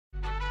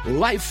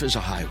Life is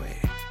a highway,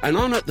 and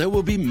on it there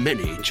will be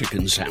many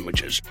chicken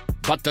sandwiches.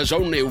 But there's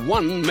only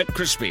one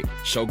McCrispy.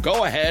 So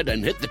go ahead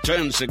and hit the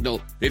turn signal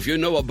if you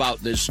know about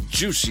this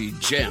juicy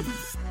gem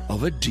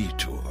of a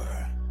detour.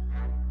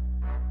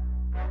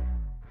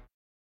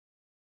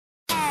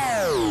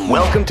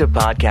 Welcome to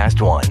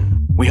Podcast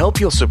One. We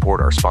hope you'll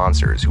support our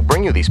sponsors who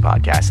bring you these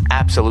podcasts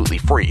absolutely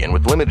free and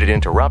with limited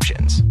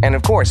interruptions. And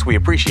of course, we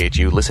appreciate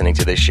you listening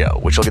to this show,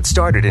 which will get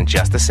started in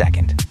just a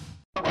second.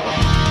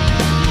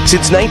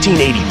 Since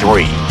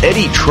 1983,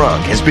 Eddie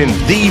Trunk has been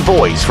the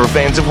voice for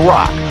fans of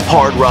rock,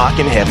 hard rock,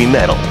 and heavy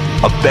metal.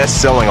 A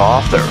best-selling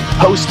author,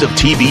 host of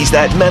TV's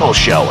That Metal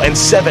Show and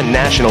 7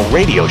 national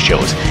radio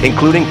shows,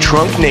 including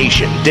Trunk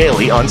Nation,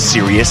 daily on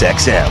Sirius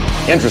XM.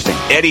 Interesting.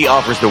 Eddie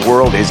offers the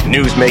world his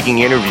news-making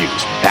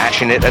interviews,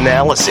 passionate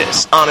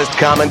analysis, honest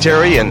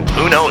commentary, and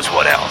who knows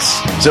what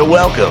else. So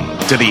welcome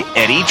to the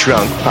Eddie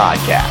Trunk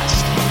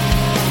Podcast.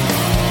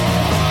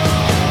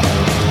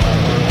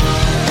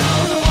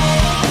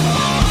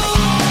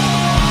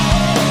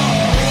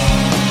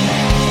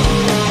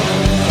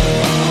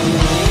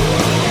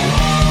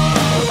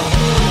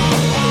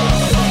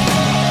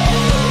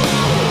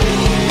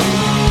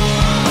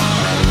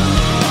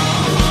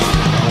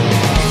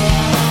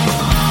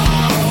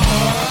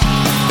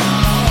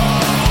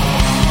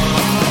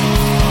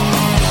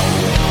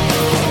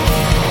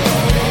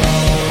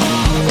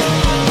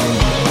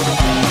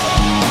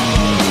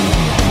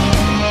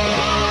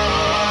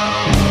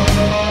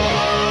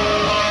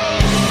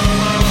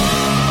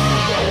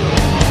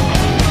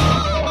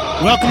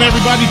 Welcome,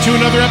 everybody, to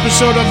another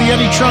episode of the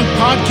Eddie Trunk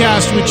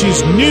Podcast, which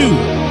is new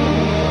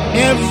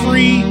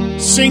every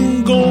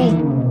single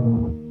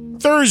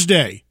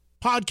Thursday.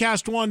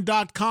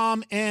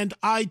 Podcast1.com and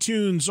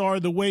iTunes are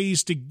the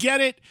ways to get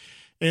it.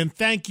 And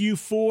thank you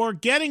for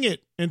getting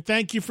it. And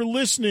thank you for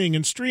listening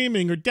and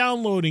streaming or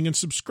downloading and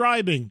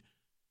subscribing.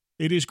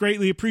 It is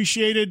greatly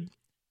appreciated.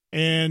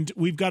 And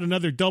we've got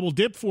another double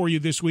dip for you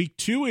this week.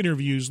 2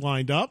 interviews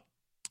lined up.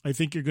 I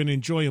think you're going to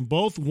enjoy them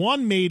both.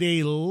 One made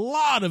a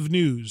lot of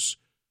news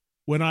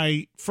when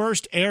I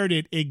first aired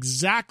it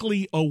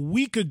exactly a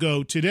week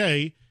ago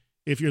today,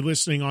 if you're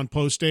listening on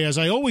post day. As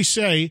I always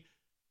say,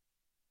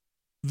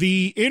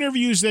 the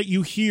interviews that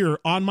you hear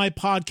on my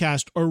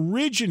podcast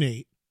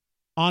originate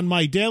on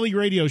my daily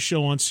radio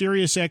show on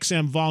Sirius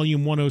XM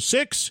Volume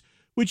 106,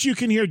 which you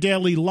can hear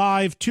daily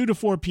live 2 to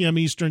 4 p.m.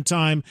 Eastern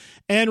Time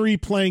and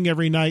replaying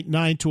every night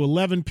 9 to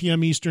 11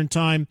 p.m. Eastern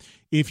Time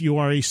if you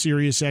are a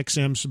Sirius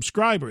XM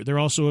subscriber. They're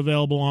also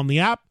available on the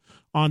app,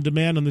 on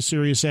demand on the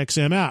Sirius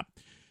XM app.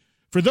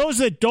 For those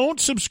that don't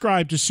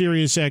subscribe to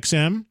Sirius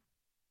XM,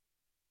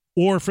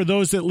 or for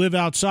those that live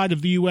outside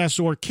of the U.S.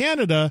 or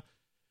Canada,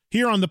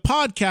 here on the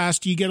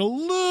podcast, you get a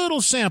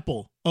little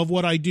sample of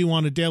what I do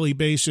on a daily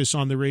basis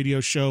on the radio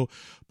show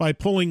by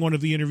pulling one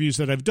of the interviews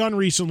that I've done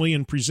recently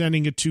and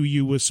presenting it to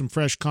you with some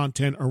fresh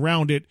content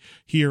around it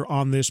here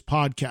on this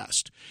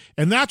podcast.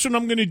 And that's what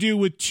I'm going to do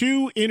with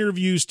 2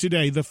 interviews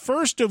today, the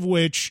first of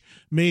which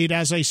made,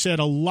 as I said,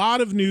 a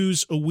lot of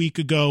news a week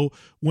ago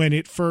when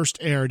it first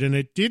aired. And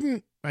I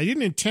didn't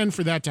intend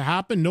for that to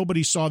happen.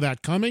 Nobody saw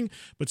that coming,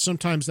 but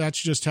sometimes that's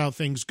just how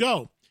things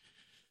go.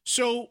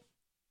 So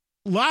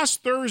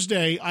last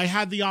Thursday, I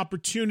had the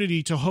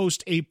opportunity to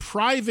host a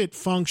private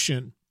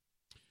function,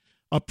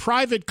 a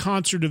private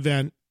concert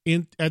event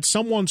at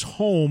someone's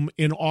home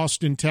in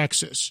Austin,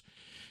 Texas.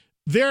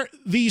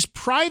 These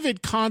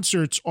private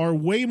concerts are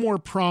way more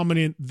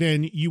prominent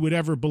than you would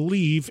ever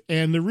believe,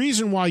 and the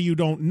reason why you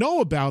don't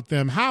know about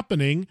them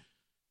happening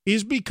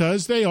is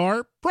because they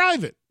are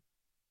private.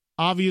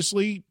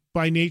 Obviously,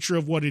 by nature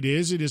of what it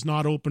is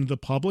not open to the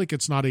public.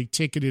 It's not a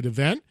ticketed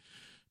event.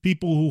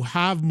 People who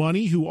have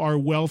money, who are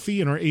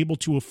wealthy and are able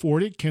to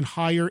afford it, can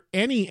hire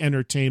any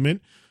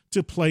entertainment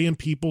to play in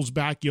people's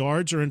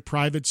backyards or in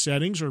private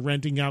settings or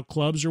renting out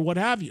clubs or what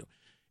have you.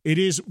 It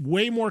is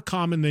way more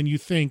common than you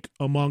think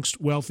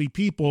amongst wealthy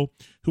people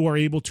who are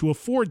able to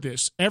afford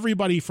this.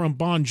 Everybody from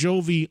Bon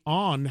Jovi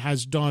on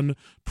has done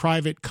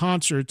private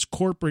concerts,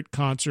 corporate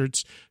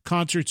concerts,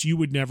 concerts you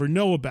would never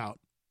know about.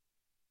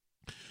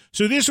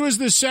 So this was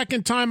the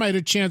second time I had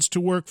a chance to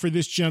work for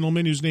this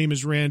gentleman whose name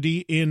is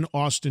Randy in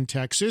Austin,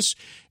 Texas,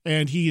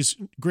 and he is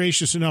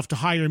gracious enough to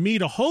hire me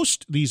to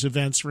host these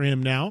events for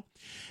him now.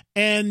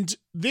 And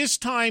this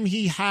time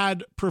he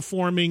had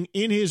performing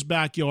in his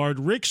backyard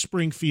Rick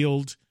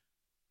Springfield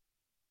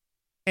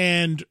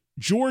and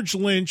George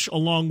Lynch,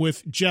 along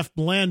with Jeff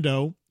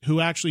Blando,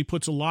 who actually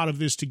puts a lot of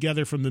this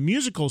together from the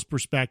musical's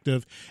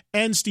perspective,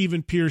 and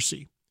Stephen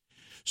Pearcy.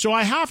 So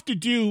I have to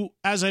do,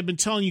 as I've been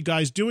telling you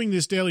guys, doing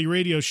this daily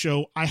radio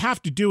show, I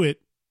have to do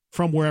it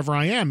from wherever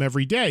I am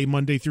every day,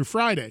 Monday through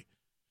Friday.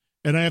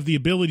 And I have the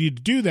ability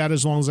to do that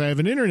as long as I have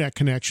an internet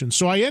connection.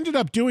 So I ended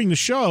up doing the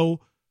show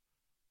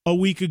a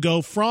week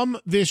ago from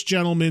this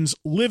gentleman's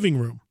living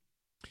room.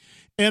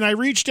 And I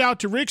reached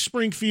out to Rick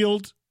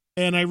Springfield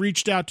and I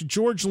reached out to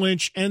George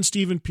Lynch and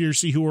Stephen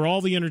Pearcy, who were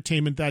all the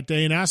entertainment that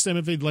day, and asked them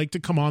if they'd like to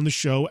come on the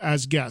show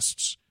as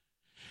guests.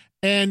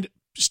 And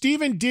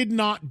Stephen did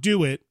not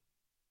do it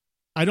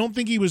I don't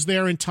think he was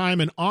there in time.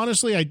 And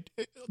honestly,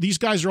 these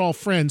guys are all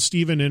friends,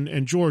 Steven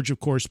and George, of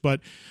course,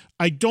 but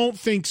I don't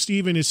think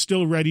Steven is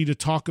still ready to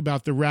talk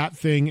about the rat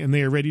thing, and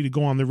they are ready to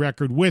go on the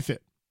record with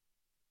it.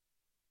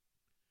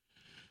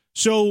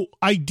 So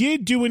I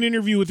did do an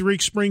interview with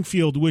Rick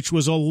Springfield, which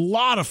was a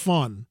lot of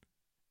fun,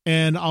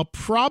 and I'll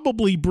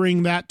probably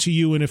bring that to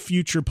you in a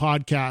future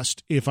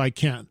podcast if I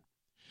can.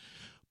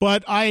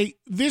 But I,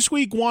 this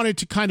week, wanted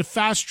to kind of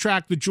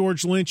fast-track the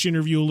George Lynch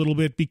interview a little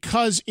bit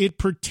because it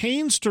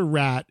pertains to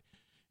Rat,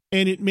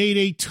 and it made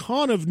a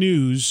ton of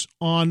news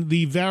on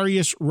the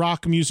various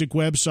rock music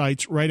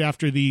websites right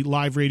after the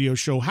live radio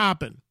show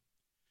happened.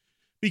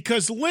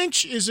 Because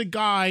Lynch is a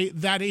guy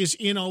that is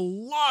in a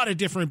lot of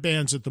different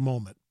bands at the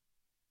moment.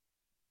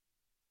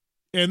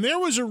 And there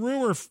was a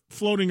rumor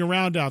floating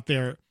around out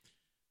there.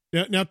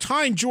 Now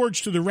tying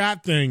George to the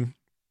Rat thing,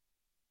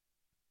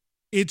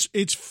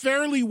 it's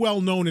fairly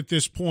well known at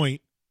this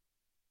point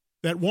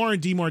that Warren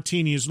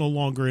DeMartini is no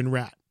longer in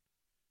Rat.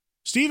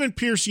 Stephen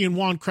Pearcy and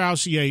Juan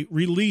Krausier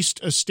released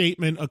a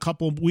statement a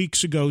couple of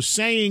weeks ago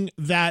saying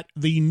that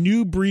the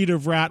new breed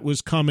of Rat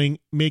was coming,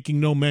 making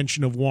no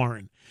mention of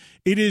Warren.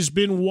 It has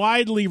been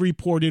widely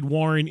reported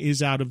Warren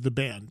is out of the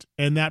band,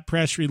 and that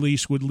press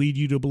release would lead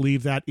you to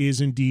believe that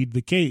is indeed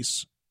the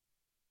case.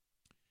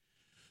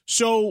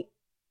 So,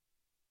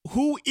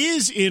 who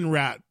is in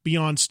Rat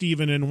beyond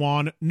Steven and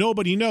Juan?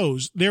 Nobody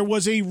knows. There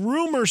was a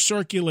rumor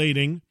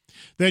circulating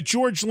that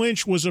George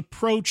Lynch was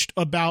approached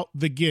about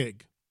the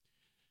gig.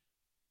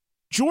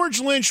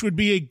 George Lynch would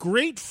be a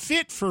great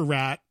fit for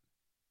Rat,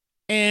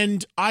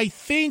 and I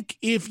think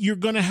if you're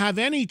going to have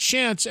any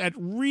chance at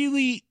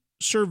really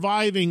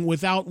surviving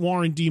without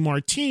Warren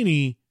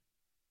DeMartini,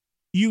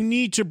 you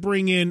need to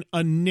bring in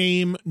a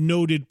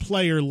name-noted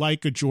player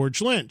like a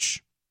George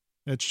Lynch.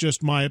 That's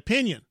just my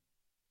opinion.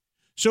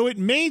 So it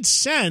made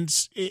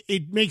sense.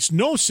 It makes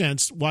no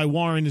sense why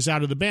Warren is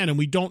out of the band, and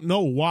we don't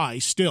know why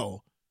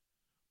still.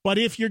 But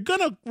if you're going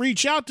to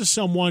reach out to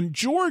someone,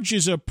 George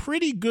is a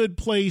pretty good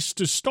place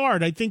to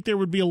start. I think there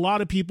would be a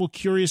lot of people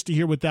curious to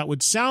hear what that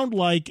would sound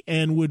like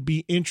and would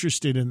be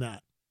interested in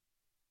that.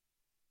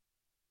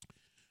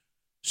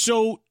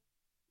 So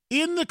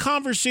in the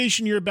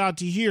conversation you're about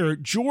to hear,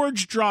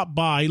 George dropped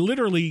by,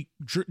 literally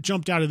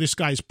jumped out of this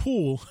guy's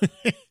pool.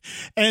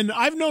 And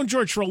I've known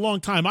George for a long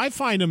time. I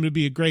find him to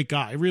be a great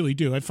guy. I really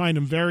do. I find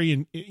him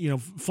very,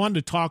 fun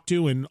to talk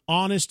to and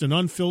honest and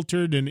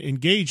unfiltered and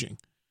engaging.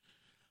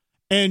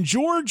 And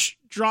George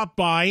dropped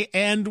by,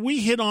 and we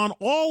hit on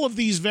all of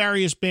these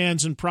various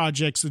bands and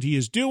projects that he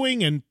is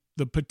doing and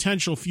the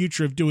potential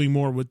future of doing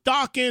more with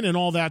Dokken and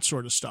all that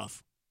sort of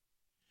stuff.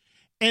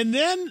 And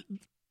then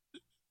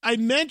I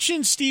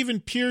mentioned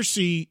Stephen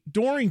Pearcy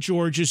during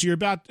George's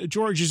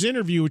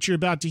interview, which you're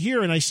about to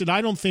hear, and I said,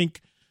 I don't think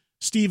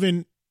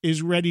Stephen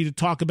is ready to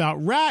talk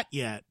about Rat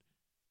yet.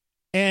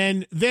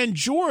 And then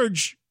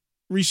George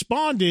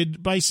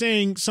responded by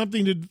saying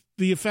something to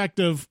the effect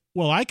of,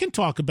 well, I can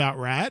talk about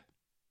Rat.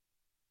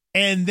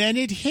 And then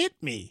it hit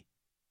me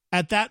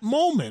at that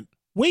moment.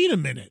 Wait a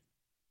minute.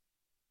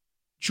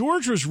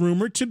 George was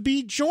rumored to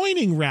be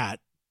joining Rat.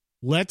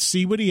 Let's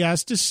see what he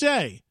has to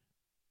say.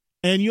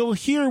 And you'll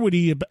hear what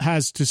he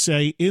has to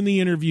say in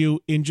the interview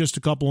in just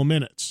a couple of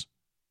minutes.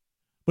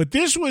 But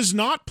this was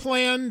not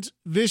planned.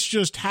 This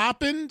just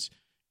happened.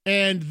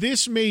 And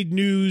this made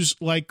news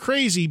like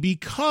crazy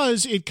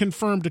because it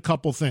confirmed a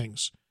couple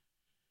things.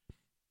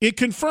 It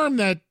confirmed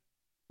that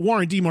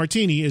Warren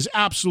DeMartini is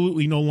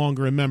absolutely no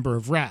longer a member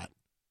of Rat.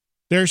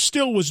 There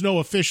still was no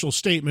official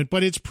statement,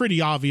 but it's pretty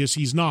obvious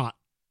he's not.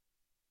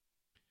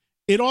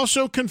 It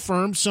also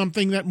confirmed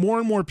something that more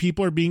and more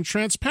people are being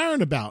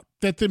transparent about,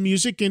 that the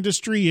music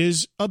industry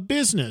is a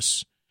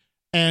business,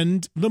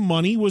 and the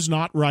money was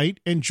not right,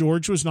 and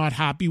George was not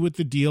happy with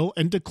the deal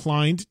and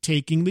declined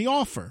taking the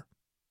offer.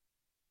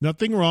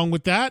 Nothing wrong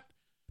with that.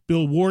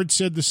 Bill Ward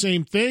said the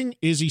same thing.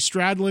 Izzy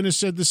Stradlin has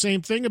said the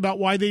same thing about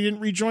why they didn't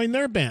rejoin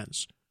their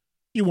bands.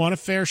 You want a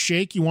fair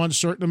shake, you want a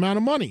certain amount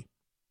of money.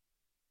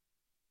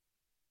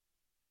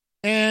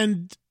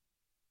 And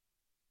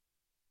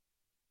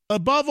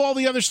above all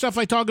the other stuff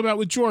I talk about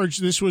with George,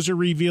 this was a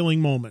revealing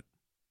moment.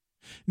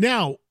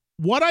 Now,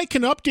 what I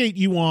can update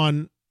you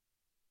on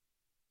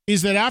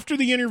is that after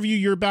the interview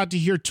you're about to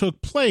hear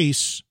took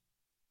place,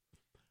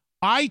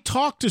 I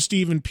talked to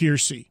Stephen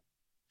Pearcy.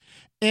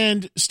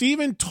 And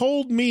Stephen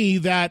told me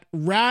that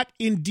Rat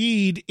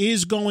indeed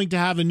is going to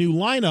have a new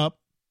lineup.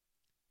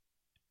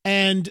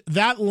 And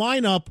that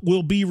lineup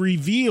will be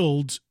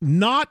revealed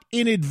not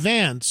in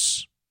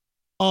advance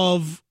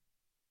of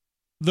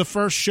the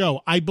first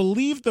show. I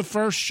believe the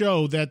first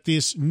show that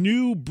this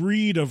new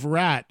breed of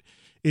Rat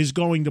is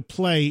going to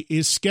play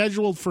is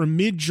scheduled for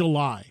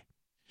mid-July.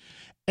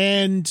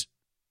 And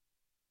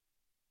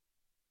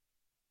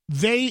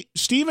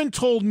Stephen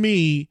told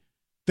me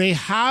they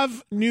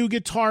have new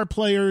guitar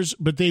players,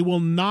 but they will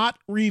not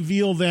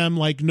reveal them,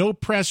 like no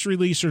press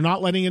release or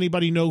not letting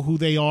anybody know who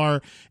they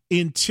are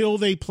until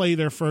they play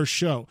their first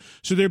show.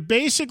 So they're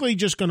basically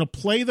just going to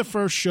play the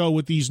first show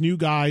with these new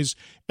guys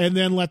and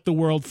then let the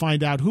world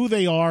find out who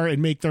they are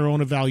and make their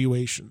own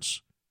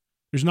evaluations.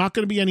 There's not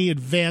going to be any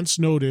advance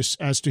notice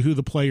as to who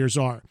the players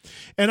are.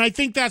 And I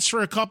think that's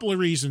for a couple of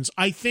reasons.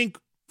 I think,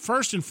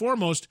 first and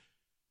foremost,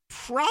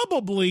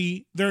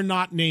 probably they're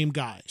not name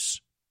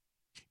guys.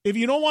 If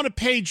you don't want to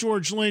pay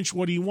George Lynch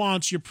what he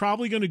wants, you're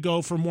probably going to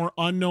go for more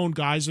unknown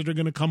guys that are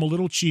going to come a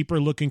little cheaper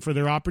looking for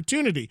their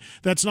opportunity.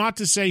 That's not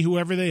to say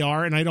whoever they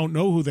are, and I don't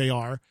know who they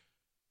are,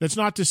 that's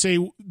not to say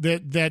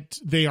that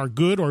they are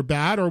good or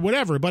bad or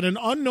whatever, but an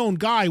unknown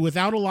guy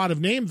without a lot of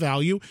name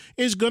value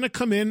is going to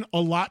come in a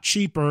lot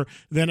cheaper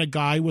than a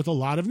guy with a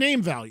lot of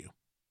name value.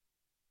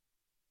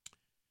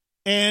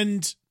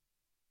 And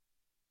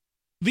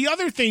the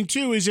other thing,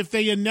 too, is if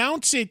they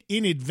announce it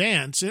in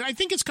advance, and I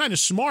think it's kind of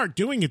smart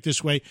doing it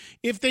this way,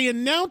 if they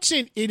announce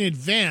it in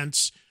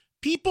advance,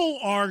 people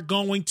are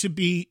going to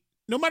be,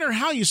 no matter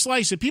how you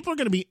slice it, people are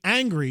going to be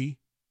angry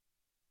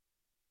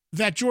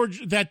that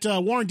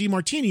Warren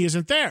DeMartini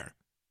isn't there.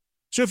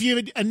 So if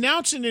you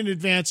announce it in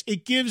advance,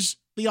 it gives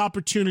the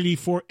opportunity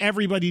for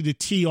everybody to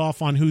tee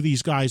off on who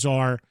these guys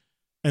are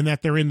and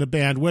that they're in the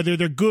band, whether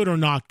they're good or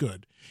not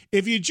good.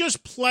 If you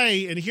just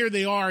play and here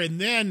they are and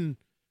then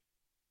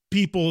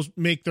people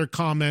make their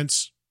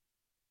comments,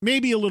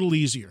 maybe a little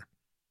easier.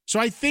 So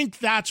I think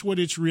that's what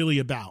it's really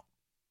about.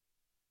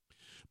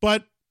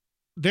 But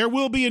there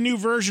will be a new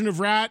version of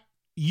Rat.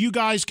 You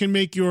guys can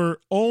make your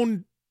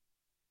own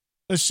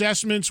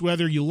assessments,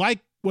 whether you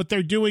like what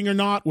they're doing or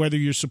not, whether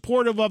you're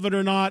supportive of it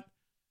or not,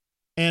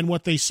 and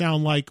what they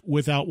sound like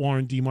without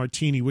Warren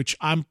DeMartini, which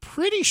I'm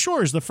pretty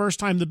sure is the first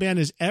time the band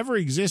has ever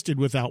existed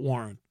without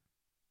Warren.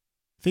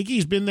 I think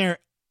he's been there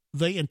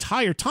the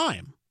entire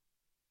time.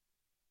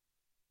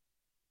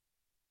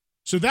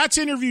 So that's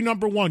interview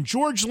number one.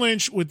 George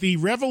Lynch with the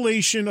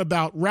revelation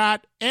about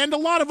Rat and a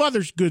lot of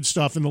other good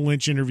stuff in the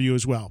Lynch interview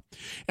as well.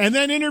 And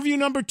then interview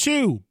number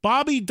two,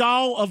 Bobby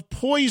Dall of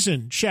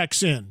Poison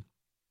checks in.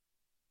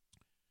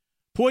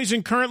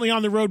 Poison currently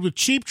on the road with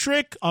Cheap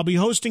Trick. I'll be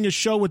hosting a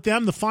show with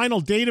them. The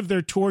final date of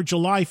their tour,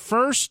 July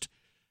 1st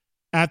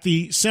at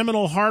the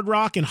Seminole Hard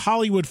Rock in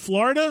Hollywood,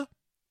 Florida.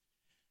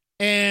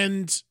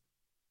 And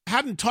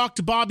hadn't talked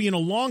to Bobby in a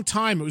long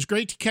time. It was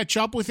great to catch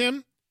up with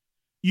him.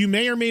 You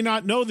may or may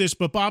not know this,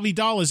 but Bobby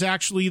Dall is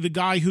actually the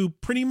guy who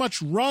pretty much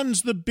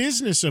runs the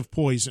business of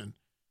Poison.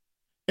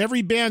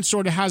 Every band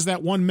sort of has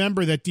that one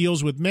member that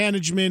deals with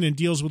management and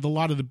deals with a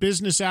lot of the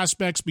business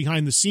aspects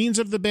behind the scenes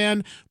of the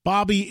band.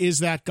 Bobby is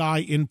that guy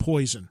in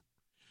Poison.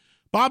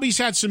 Bobby's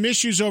had some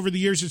issues over the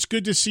years. It's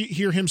good to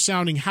hear him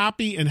sounding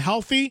happy and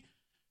healthy,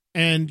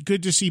 and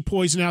good to see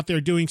Poison out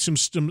there doing some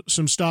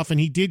stuff. And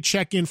he did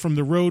check in from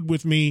the road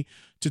with me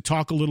to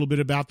talk a little bit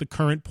about the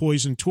current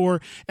Poison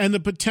tour and the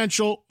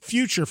potential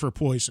future for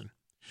Poison.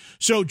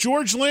 So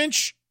George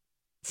Lynch,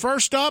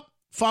 first up,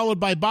 followed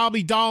by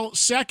Bobby Dall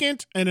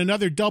second, and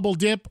another double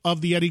dip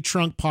of the Eddie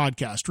Trunk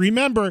podcast.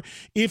 Remember,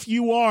 if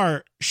you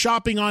are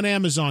shopping on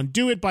Amazon,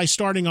 do it by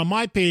starting on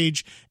my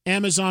page,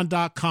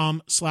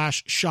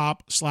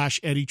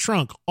 amazon.com/shop/Eddie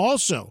Trunk.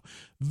 Also,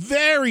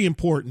 very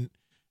important,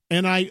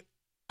 and I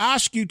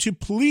ask you to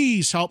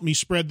please help me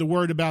spread the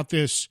word about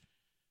this,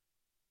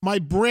 my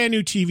brand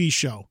new TV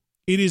show.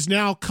 It is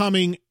now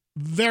coming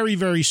very,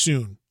 very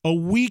soon. A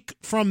week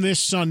from this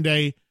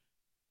Sunday,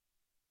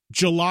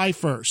 July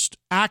 1st,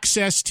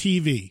 Access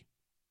TV.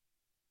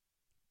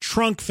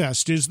 Trunk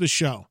Fest is the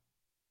show.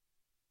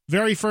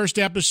 Very first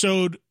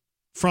episode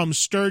from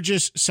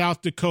Sturgis,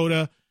 South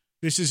Dakota.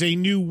 This is a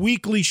new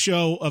weekly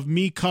show of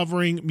me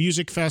covering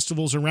music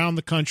festivals around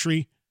the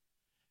country.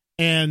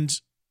 And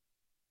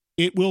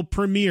it will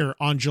premiere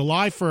on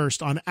July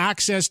 1st on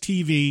Access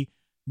TV,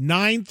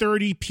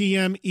 9:30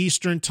 p.m.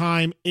 Eastern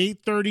Time,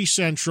 8:30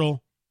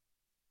 Central.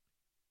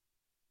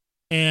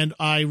 And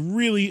I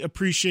really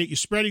appreciate you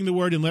spreading the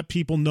word and let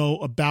people know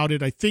about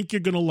it. I think you're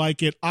going to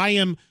like it. I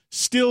am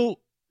still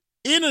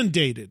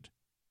inundated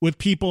with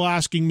people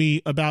asking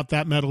me about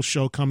that metal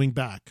show coming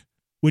back,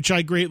 which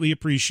I greatly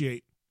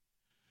appreciate.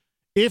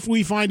 If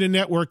we find a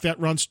network that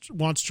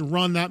wants to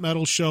run that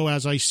metal show,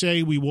 as I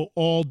say, we will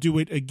all do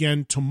it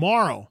again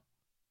tomorrow.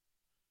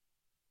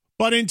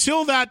 But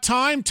until that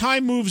time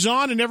moves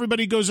on and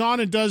everybody goes on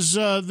and does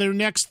their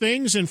next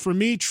things. And for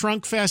me,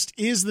 Trunk Fest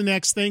is the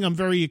next thing. I'm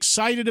very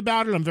excited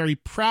about it. I'm very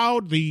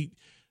proud. The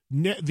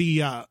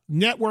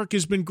network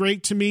has been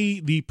great to me.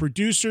 The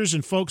producers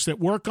and folks that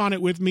work on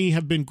it with me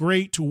have been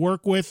great to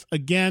work with.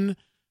 Again,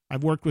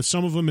 I've worked with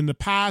some of them in the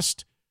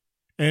past,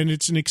 and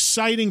it's an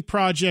exciting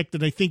project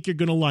that I think you're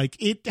going to like.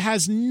 It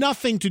has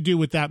nothing to do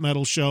with that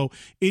metal show.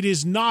 It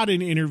is not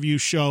an interview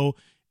show.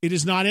 It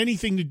is not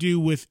anything to do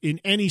with, in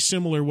any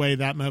similar way,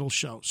 that metal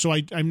show. So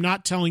I'm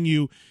not telling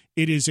you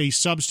it is a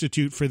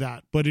substitute for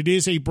that, but it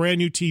is a brand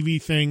new TV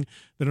thing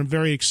that I'm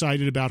very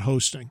excited about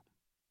hosting.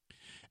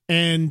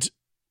 And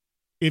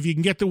if you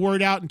can get the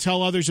word out and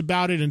tell others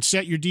about it and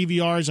set your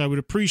DVRs, I would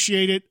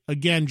appreciate it.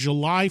 Again,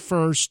 July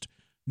 1st,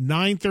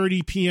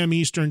 9:30 p.m.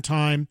 Eastern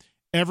Time,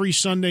 every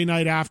Sunday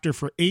night after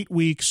for 8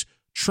 weeks,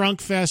 Trunk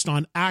Fest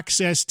on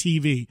Access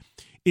TV.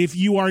 If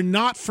you are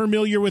not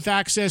familiar with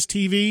Access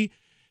TV,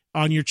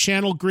 on your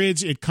channel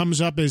grids, it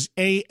comes up as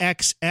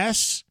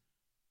AXS.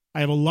 I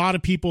have a lot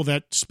of people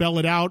that spell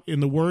it out in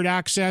the word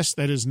access.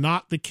 That is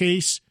not the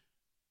case.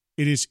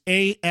 It is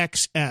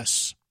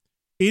AXS.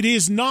 It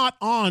is not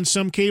on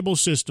some cable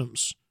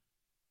systems.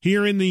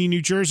 Here in the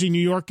New Jersey, New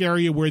York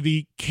area where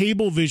the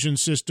Cablevision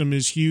system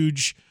is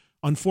huge,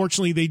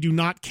 unfortunately, they do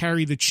not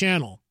carry the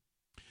channel.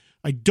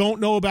 I don't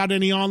know about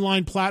any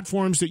online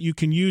platforms that you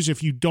can use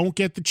if you don't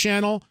get the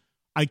channel.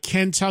 I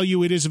can tell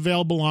you it is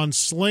available on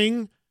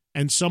Sling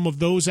and some of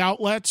those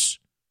outlets.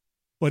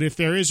 But if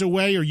there is a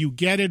way, or you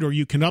get it, or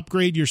you can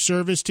upgrade your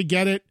service to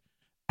get it,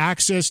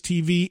 Access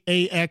TV,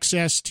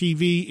 AXS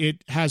TV,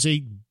 it has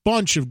a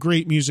bunch of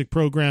great music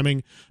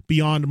programming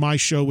beyond my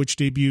show, which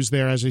debuts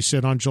there, as I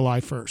said, on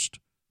July 1st.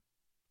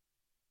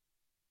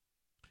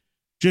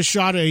 Just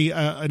shot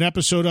an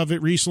episode of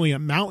it recently at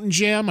Mountain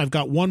Jam. I've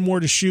got one more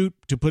to shoot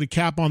to put a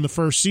cap on the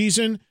first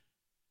season.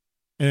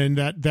 And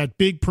that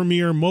big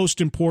premiere,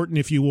 most important,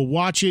 if you will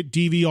watch it,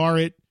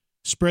 DVR it,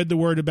 spread the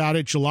word about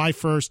it, July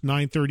 1st,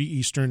 9:30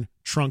 Eastern,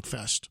 Trunk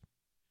Fest.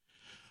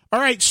 All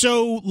right,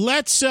 so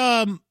let's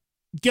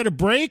get a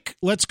break.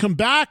 Let's come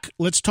back.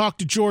 Let's talk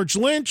to George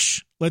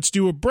Lynch. Let's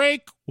do a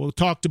break. We'll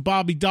talk to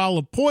Bobby Dall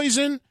of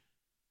Poison.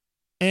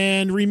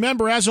 And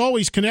remember, as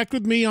always, connect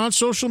with me on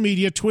social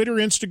media, Twitter,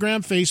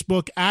 Instagram,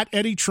 Facebook, at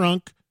Eddie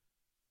Trunk.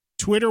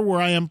 Twitter,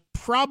 where I am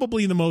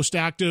probably the most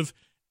active.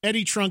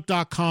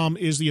 EddieTrunk.com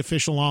is the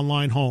official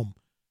online home.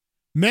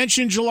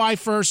 Mention July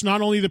 1st,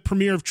 not only the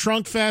premiere of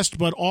Trunk Fest,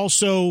 but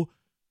also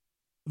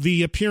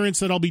the appearance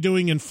that I'll be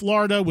doing in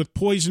Florida with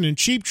Poison and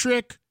Cheap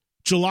Trick.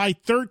 July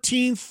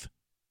 13th,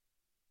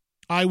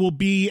 I will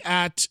be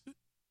at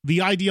the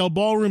IDL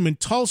Ballroom in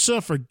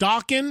Tulsa for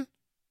Dokken.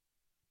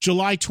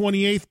 July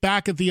 28th,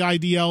 back at the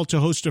IDL to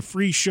host a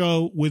free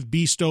show with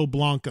Bisto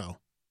Blanco.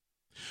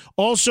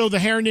 Also, the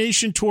Hair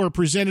Nation Tour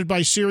presented by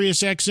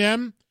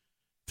SiriusXM,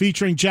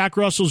 featuring Jack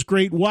Russell's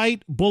Great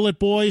White, Bullet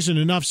Boys, and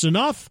Enough's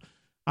Enough.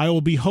 I will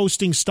be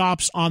hosting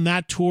stops on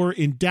that tour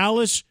in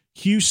Dallas,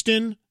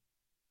 Houston,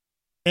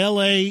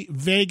 L.A.,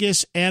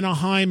 Vegas,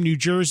 Anaheim, New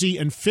Jersey,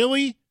 and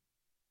Philly.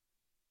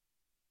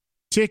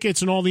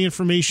 Tickets and all the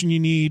information you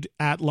need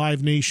at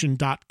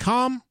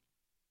livenation.com.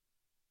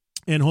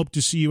 And hope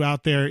to see you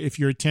out there if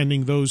you're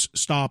attending those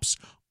stops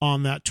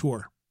on that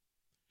tour.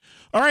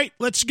 All right,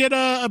 let's get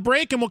a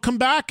break, and we'll come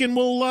back and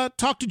we'll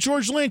talk to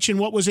George Lynch in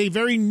what was a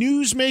very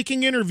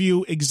news-making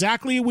interview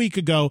exactly a week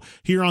ago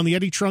here on the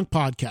Eddie Trunk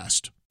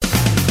Podcast.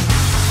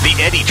 The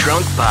Eddie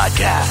Trunk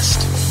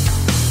Podcast.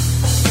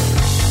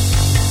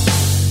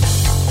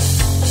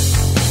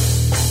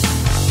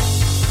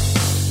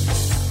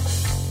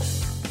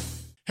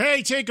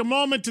 Hey, take a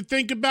moment to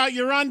think about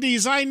your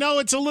undies. I know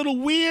it's a little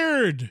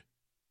weird,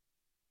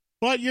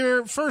 but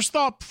your first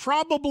thought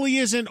probably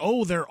isn't,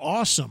 oh, they're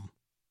awesome,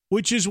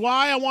 which is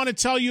why I want to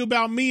tell you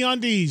about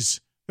MeUndies.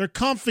 They're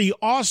comfy,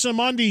 awesome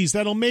undies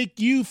that'll make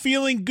you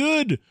feeling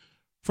good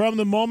from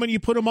the moment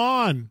you put them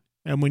on.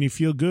 And when you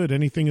feel good,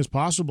 anything is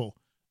possible.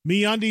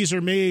 MeUndies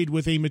are made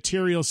with a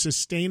material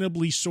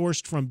sustainably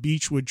sourced from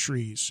beechwood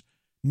trees,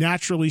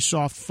 naturally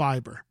soft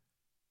fiber.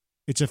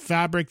 It's a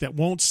fabric that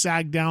won't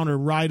sag down or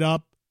ride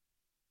up.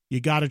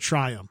 You got to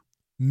try them.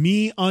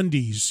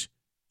 MeUndies.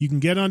 You can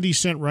get undies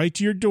sent right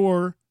to your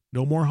door.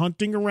 No more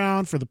hunting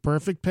around for the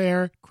perfect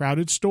pair.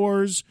 Crowded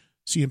stores.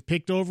 Seeing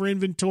picked over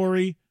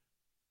inventory.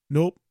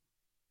 Nope.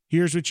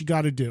 Here's what you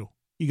got to do.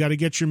 You got to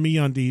get your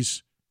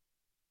MeUndies,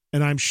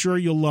 and I'm sure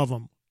you'll love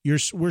them.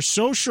 We're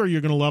so sure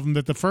you're going to love them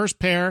that the first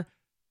pair,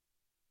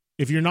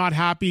 if you're not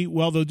happy,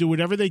 well, they'll do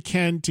whatever they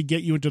can to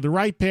get you into the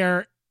right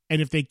pair,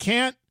 and if they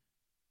can't,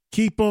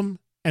 keep them,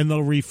 and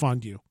they'll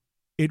refund you.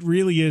 It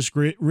really is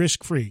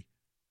risk-free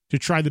to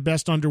try the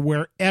best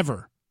underwear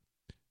ever.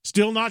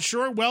 Still not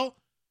sure? Well,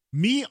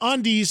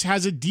 MeUndies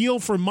has a deal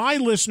for my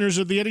listeners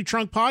of the Eddie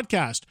Trunk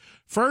Podcast.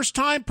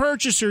 First-time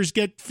purchasers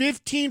get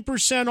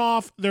 15%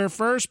 off their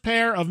first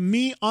pair of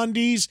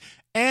MeUndies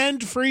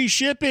and free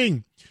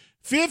shipping.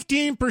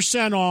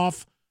 15%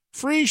 off,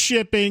 free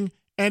shipping,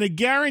 and a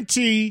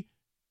guarantee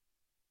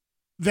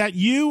that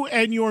you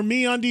and your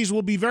MeUndies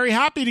will be very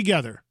happy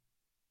together.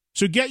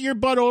 So get your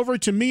butt over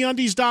to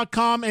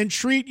MeUndies.com and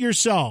treat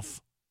yourself.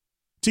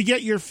 To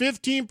get your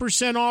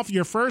 15% off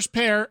your first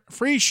pair,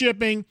 free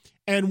shipping,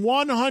 and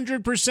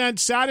 100%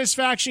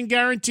 satisfaction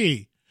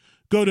guarantee,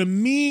 go to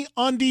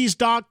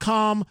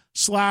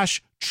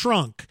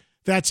MeUndies.com/trunk.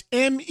 That's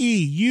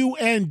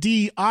MEUNDIES,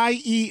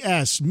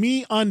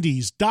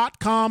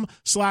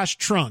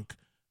 MeUndies.com/trunk.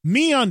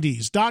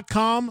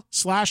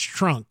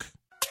 MeUndies.com/trunk.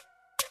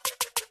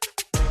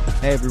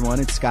 Hey everyone,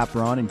 it's Scott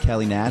Braun and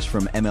Kelly Nash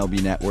from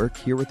MLB Network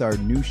here with our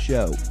new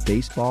show,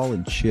 Baseball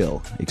and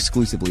Chill,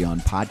 exclusively on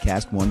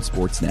Podcast One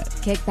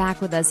Sportsnet. Kick back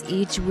with us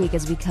each week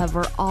as we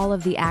cover all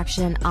of the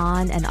action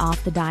on and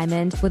off the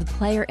diamond with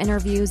player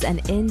interviews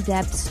and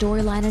in-depth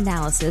storyline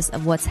analysis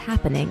of what's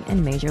happening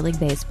in Major League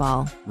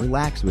Baseball.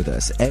 Relax with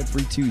us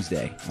every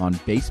Tuesday on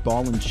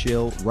Baseball and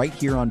Chill right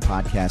here on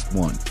Podcast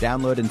One.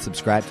 Download and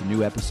subscribe to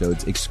new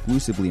episodes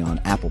exclusively on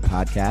Apple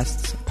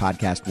Podcasts,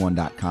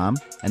 PodcastOne.com,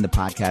 and the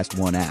Podcast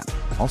One app.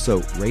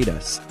 Also, rate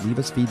us, leave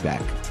us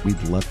feedback. We'd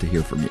love to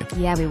hear from you.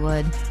 Yeah, we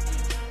would.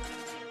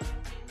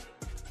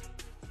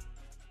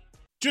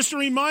 Just a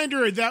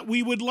reminder that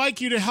we would like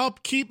you to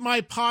help keep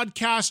my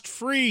podcast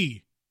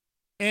free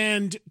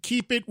and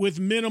keep it with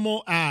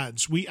minimal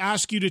ads. We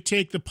ask you to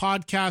take the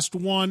Podcast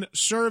One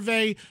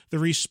survey. The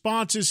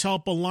responses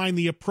help align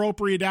the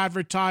appropriate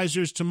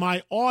advertisers to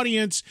my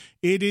audience.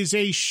 It is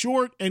a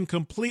short and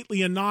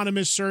completely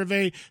anonymous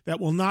survey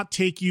that will not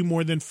take you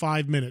more than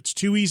 5 minutes.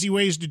 2 easy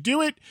ways to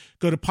do it.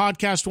 Go to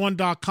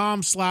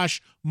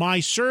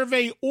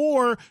podcastone.com/mysurvey,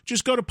 or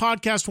just go to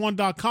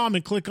podcastone.com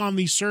and click on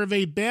the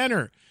survey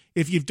banner.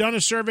 If you've done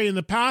a survey in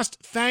the past,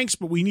 thanks,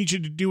 but we need you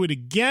to do it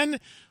again.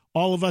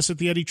 All of us at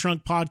the Eddie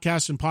Trunk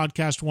Podcast and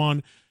Podcast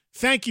One,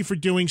 thank you for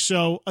doing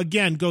so.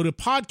 Again, go to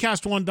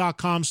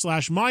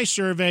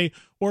podcastone.com/mysurvey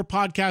or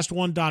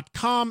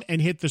podcastone.com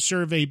and hit the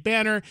survey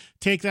banner.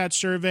 Take that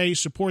survey,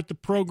 support the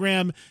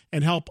program,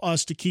 and help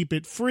us to keep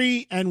it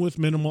free and with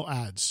minimal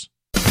ads.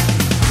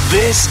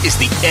 This is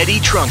the Eddie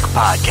Trunk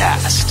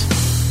Podcast.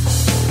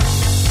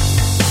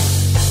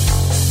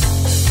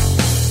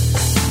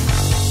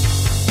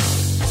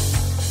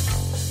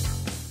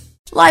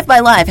 Live by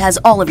Live has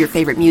all of your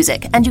favorite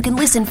music, and you can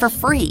listen for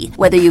free.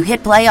 Whether you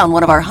hit play on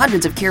one of our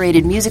hundreds of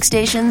curated music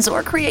stations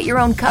or create your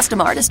own custom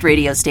artist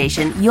radio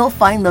station, you'll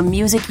find the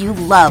music you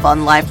love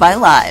on Live by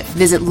Live.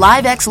 Visit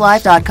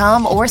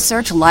livexlive.com or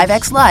search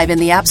LiveX Live in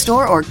the App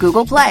Store or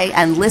Google Play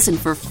and listen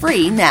for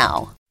free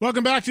now.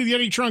 Welcome back to the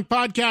Eddie Trunk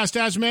Podcast.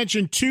 As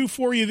mentioned, 2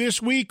 for you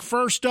this week.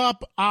 First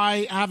up,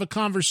 I have a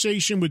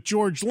conversation with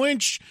George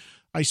Lynch.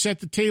 I set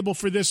the table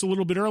for this a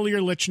little bit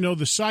earlier, let you know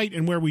the site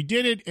and where we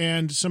did it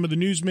and some of the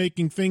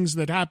news-making things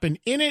that happened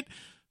in it.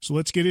 So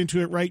let's get into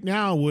it right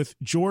now with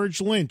George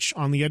Lynch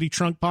on the Eddie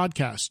Trunk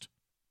Podcast.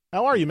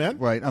 How are you, man?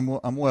 Right, I'm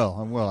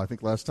well. I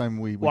think last time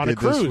we did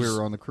this, we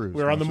were on the cruise.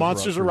 We were on the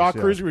Monsters of Rock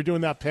cruise. We were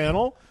doing that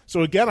panel.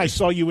 So again, I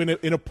saw you in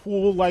a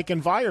pool-like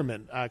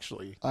environment.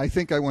 Actually, I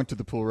think I went to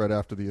the pool right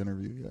after the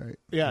interview. Right?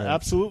 Yeah, right.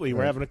 Absolutely. Right.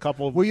 We're having a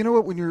couple of. Well, you know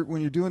what? When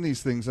you're doing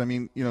these things, I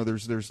mean, you know,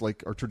 there's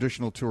like our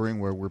traditional touring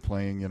where we're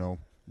playing, you know,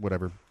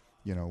 whatever.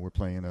 You know, we're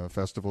playing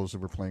festivals, or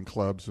we're playing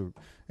clubs, and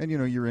you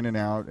know, you're in and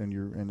out,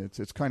 and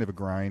it's kind of a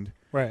grind.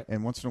 Right.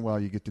 And once in a while,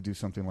 you get to do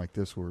something like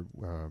this where.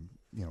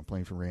 You know,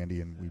 playing for Randy,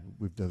 and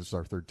we've done this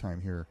our 3rd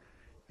time here,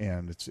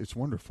 and it's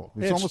wonderful.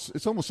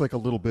 It's almost like a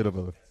little bit of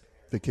a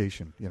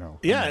vacation, you know.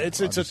 Yeah,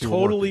 it's a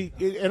totally,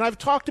 and I've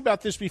talked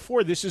about this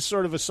before. This is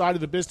sort of a side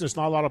of the business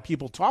not a lot of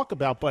people talk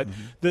about, but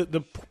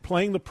the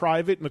playing the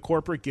private and the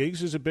corporate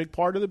gigs is a big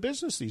part of the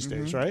business these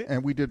days, right?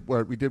 And we did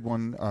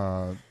one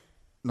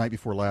night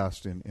before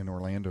last in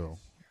Orlando,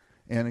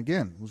 and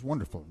again, it was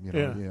wonderful. You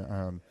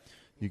know,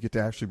 you get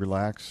to actually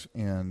relax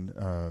and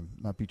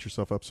not beat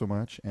yourself up so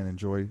much, and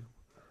enjoy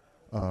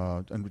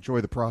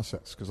the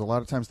process, because a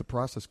lot of times the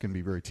process can be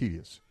very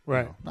tedious.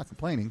 Right. You know, not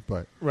complaining,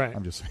 but right.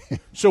 I'm just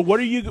saying. So what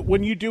are you,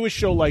 when you do a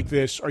show like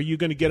this, are you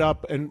going to get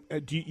up and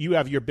do you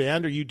have your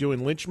band? Are you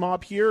doing Lynch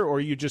Mob here, or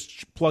are you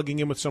just plugging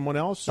in with someone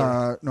else?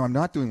 No, I'm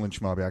not doing Lynch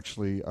Mob,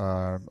 actually.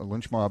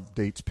 Lynch Mob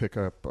dates pick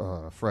up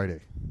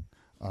Friday.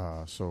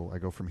 So I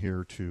go from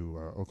here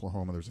to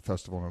Oklahoma. There's a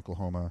festival in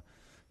Oklahoma,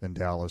 then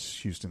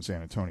Dallas, Houston,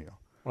 San Antonio.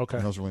 Okay.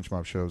 And those are Lynch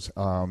Mob shows.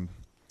 But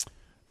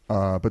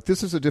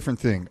this is a different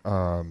thing.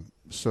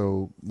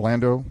 So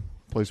Blando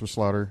plays with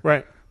Slaughter.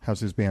 Right. Has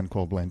his band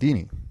called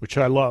Blandini, which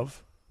I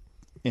love.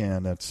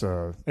 And that's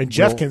and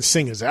Jeff can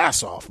sing his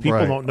ass off.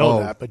 People don't know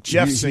that, but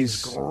Jeff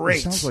sings great.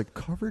 He sounds like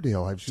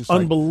Coverdale. I was just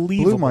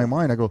unbelievable. Blew my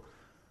mind. I go,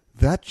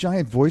 that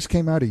giant voice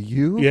came out of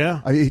you?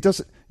 Yeah. He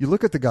does. You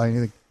look at the guy and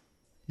you think,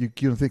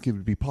 you don't think it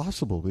would be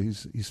possible, but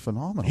he's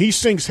phenomenal. He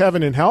sings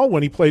Heaven and Hell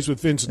when he plays with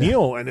Vince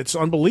Neil, and it's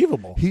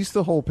unbelievable. He's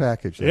the whole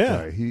package, that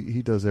guy.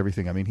 He does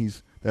everything. I mean,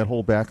 he's that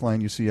whole back line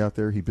you see out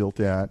there, he built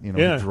that. You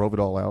know, he drove it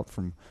all out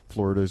from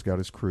Florida. He's got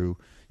his crew.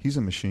 He's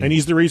a machine. And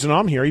he's the reason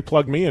I'm here. He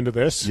plugged me into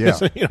this. Yeah.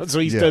 You know, so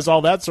he does all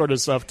that sort of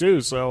stuff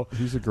too. So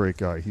he's a great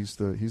guy. He's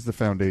the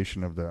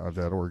foundation of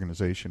that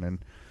organization, and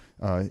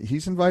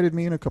he's invited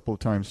me in a couple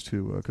of times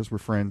too, because we're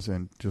friends,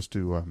 and just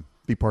to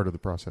be part of the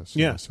process.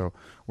 Yeah. You know? So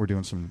we're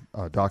doing some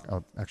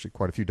actually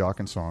quite a few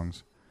Dawkins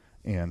songs,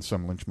 and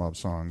some Lynch Mob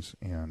songs,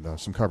 and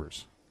some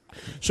covers.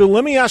 So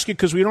let me ask you,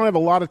 because we don't have a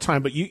lot of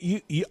time, but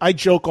I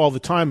joke all the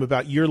time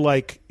about you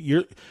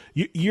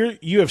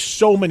have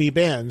so many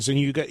bands, and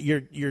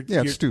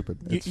it's stupid.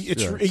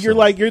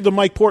 You're the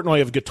Mike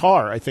Portnoy of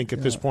guitar, I think,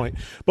 at this point.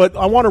 But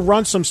I want to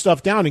run some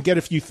stuff down and get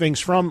a few things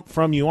from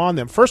you on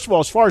them. First of all,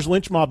 as far as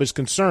Lynch Mob is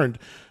concerned,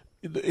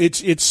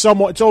 it's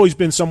always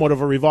been somewhat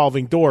of a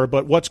revolving door.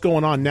 But what's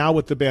going on now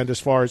with the band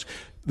as far as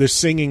the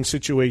singing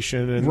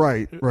situation? And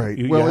right.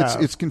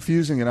 It's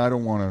confusing, and I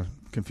don't want to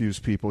confuse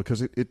people, because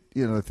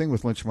the thing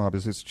with Lynch Mob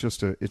is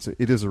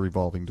it is a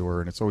revolving door,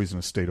 and it's always in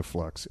a state of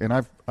flux, and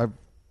I've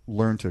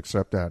learned to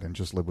accept that and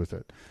just live with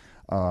it.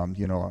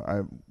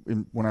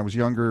 When I was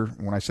younger,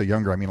 when I say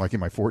younger, I mean like in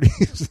my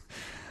 40s.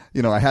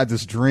 You know, I had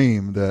this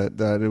dream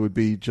that it would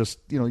be just,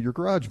 you know, your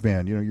garage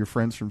band, you know, your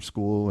friends from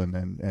school,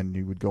 and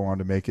you would go on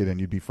to make it,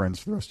 and you'd be friends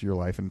for the rest of your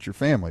life, and it's your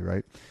family,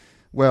 right?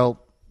 Well,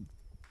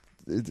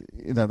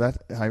 that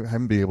I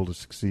haven't been able to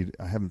succeed.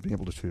 I haven't been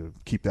able to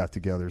keep that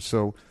together.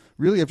 So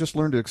really I've just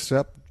learned to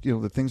accept,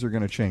 that things are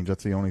going to change.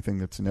 That's the only thing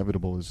that's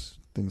inevitable, is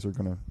things are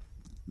going to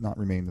not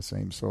remain the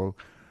same. So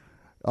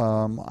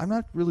I'm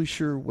not really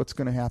sure what's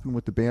going to happen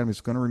with the band.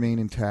 It's going to remain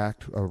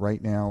intact.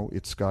 Right now,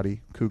 it's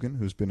Scotty Coogan,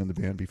 who's been in the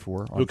band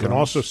before. Who can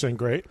also sing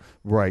great.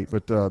 Right,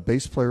 but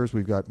bass players,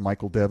 we've got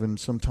Michael Devin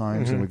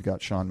sometimes, and we've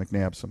got Sean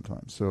McNabb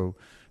sometimes. So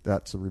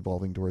that's a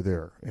revolving door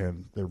there,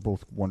 and they're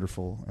both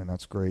wonderful, and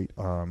that's great.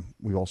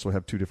 We also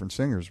have two different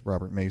singers,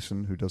 Robert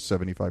Mason, who does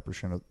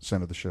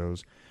 75% of the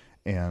shows,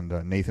 and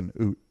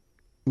Nathan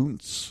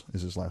Untz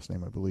is his last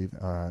name, I believe.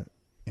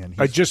 And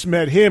I just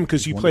met him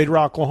because you played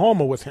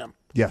Rocklahoma with him.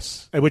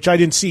 Yes. Which I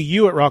didn't see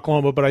you at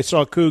Rocklahoma, but I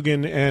saw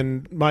Coogan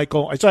and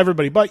Michael. I saw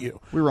everybody but you.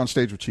 We were on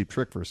stage with Cheap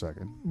Trick for a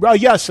second. Well,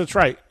 yes, that's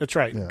right. Yeah.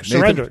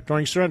 Surrender, Nathan,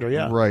 during Surrender,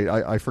 yeah. Right.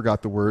 I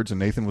forgot the words, and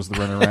Nathan was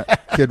the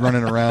kid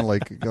running around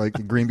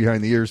like green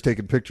behind the ears,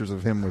 taking pictures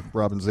of him with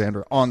Robin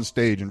Zander on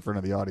stage in front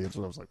of the audience.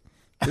 And I was like,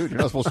 dude, you're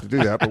not supposed to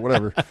do that, but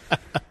whatever.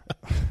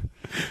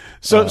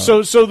 So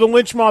the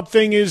Lynch Mob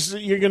thing is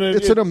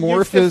it's an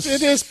amorphous.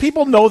 It is.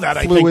 People know that,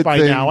 I think, by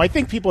now. I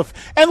think people have,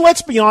 and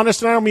let's be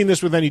honest, and I don't mean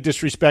this with any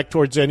disrespect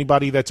towards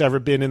anybody that's ever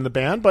been in the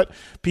band, but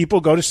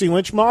people go to see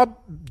Lynch Mob,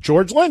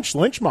 George Lynch,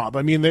 Lynch Mob.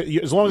 I mean,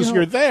 as long as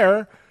you're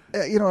there.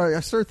 I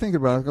started thinking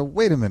about it. I go,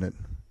 wait a minute.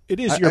 It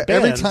is your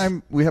band. Every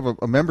time we have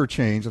a member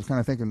change, I was kind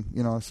of thinking,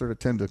 I sort of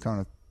tend to kind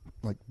of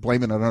like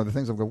blame it on other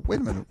things. I'm going, wait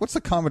a minute, what's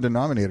the common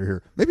denominator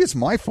here? Maybe it's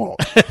my fault.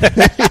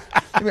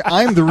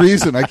 I'm the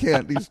reason I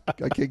can't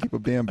keep a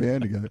damn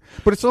band together.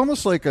 But it's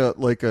almost like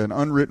an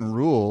unwritten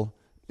rule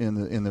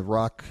in the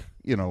rock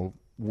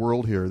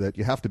world here that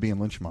you have to be in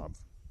Lynch Mob.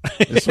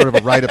 It's sort of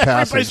a rite of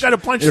passage. Everybody's trying to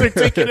punch their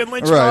ticket in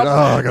Lynch Mob. Right.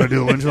 Oh, I got to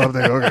do a Lynch Mob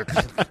thing.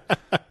 Okay.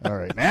 All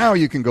right. Now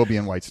you can go be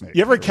in Whitesnake.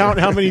 You ever count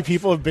how many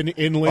people have been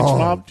in Lynch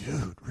Mob?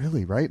 Dude,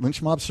 really? Right?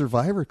 Lynch Mob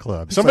Survivor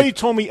Club. It's Somebody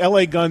told me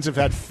LA Guns have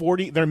had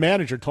 40. Their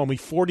manager told me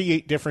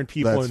 48 different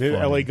people in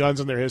LA Guns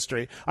in their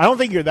history. I don't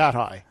think you're that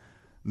high.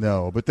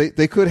 No, but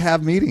they could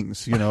have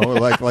meetings,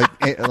 like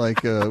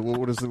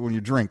what is it when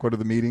you drink? What are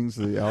the meetings?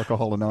 The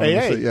Alcohol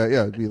Anonymous? AA.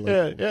 Yeah, it'd be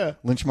like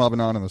Lynch Mob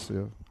Anonymous.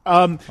 Yeah.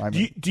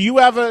 Do you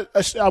have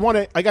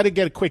I got to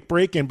get a quick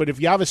break in, but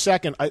if you have a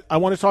second, I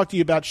want to talk to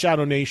you about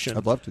Shadow Nation.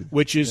 I'd love to.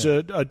 Which is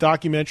a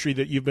documentary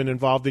that you've been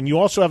involved in. You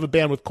also have a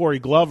band with Corey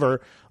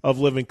Glover of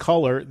Living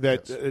Color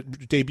that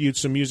debuted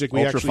some music.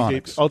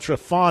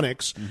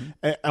 Ultraphonics.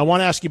 Mm-hmm. I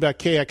want to ask you about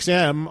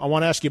KXM. I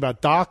want to ask you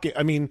about Doc.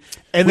 I mean,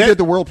 we did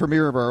the world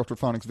premiere of our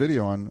Ultraphonics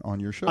video on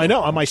your show. I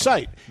know, on my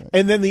site. Yeah.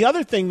 And then the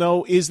other thing,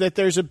 though, is that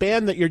there's a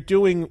band that you're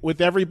doing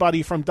with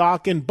everybody from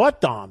Dokken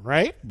but Don,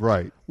 right?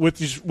 Right. Which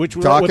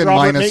Dokken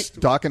minus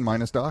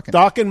Dokken.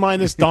 Dokken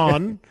minus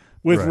Don.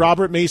 With right.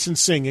 Robert Mason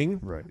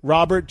singing. Right.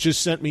 Robert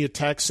just sent me a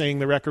text saying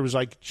the record was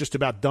like just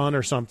about done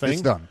or something.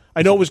 It's done.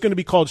 I know it was going to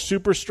be called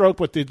Super Stroke,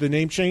 but did the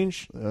name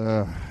change?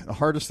 The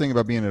hardest thing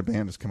about being in a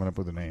band is coming up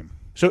with a name.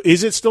 So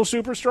is it still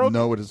Super Stroke?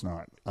 No, it is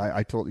not.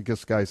 I told you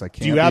guys I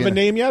can't. Do you have a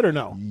name yet or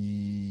no?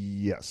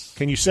 Yes.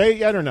 Can you say it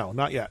yet or no?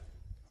 Not yet.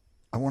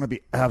 I want to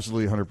be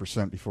absolutely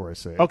 100% before I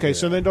say it. Okay,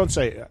 so then don't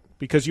say it yet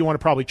because you want to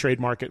probably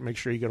trademark it and make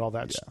sure you get all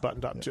that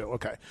buttoned up too.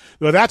 Okay.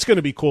 Well, that's going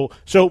to be cool.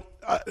 So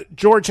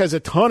George has a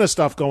ton of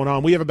stuff going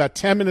on. We have about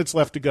 10 minutes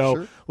left to go.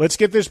 Sure. Let's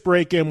get this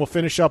break in. We'll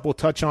finish up. We'll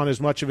touch on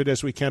as much of it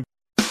as we can.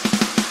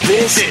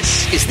 This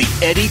is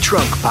the Eddie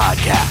Trunk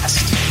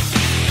Podcast.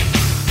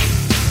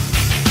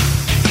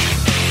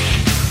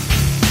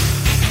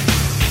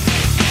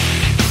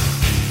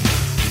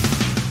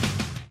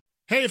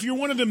 Hey, if you're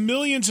one of the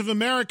millions of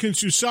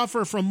Americans who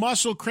suffer from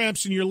muscle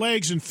cramps in your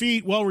legs and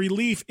feet, well,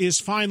 relief is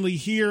finally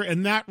here,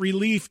 and that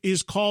relief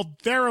is called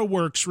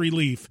TheraWorks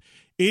Relief.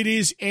 It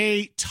is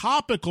a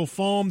topical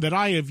foam that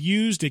I have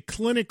used. It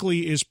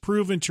clinically is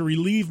proven to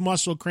relieve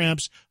muscle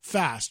cramps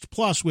fast.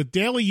 Plus, with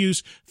daily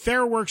use,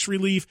 TheraWorks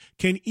Relief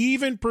can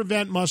even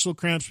prevent muscle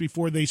cramps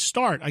before they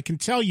start. I can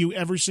tell you,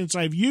 ever since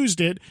I've used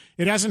it,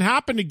 it hasn't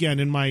happened again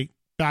in my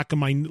back of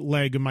my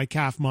leg and my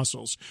calf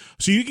muscles.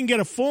 So you can get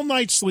a full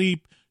night's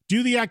sleep,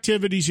 do the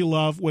activities you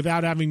love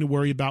without having to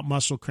worry about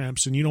muscle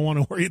cramps, and you don't want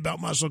to worry about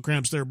muscle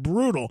cramps. They're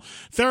brutal.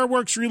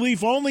 TheraWorks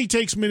Relief only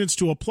takes minutes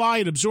to apply.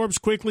 It absorbs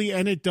quickly,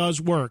 and it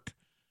does work.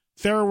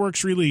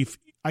 TheraWorks Relief.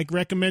 I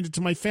recommend it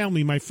to my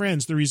family, my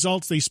friends. The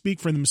results, they speak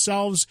for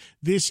themselves.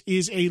 This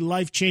is a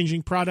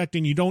life-changing product,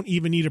 and you don't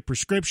even need a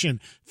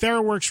prescription.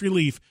 TheraWorks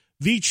Relief,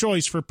 the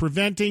choice for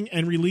preventing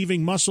and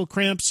relieving muscle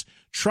cramps.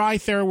 Try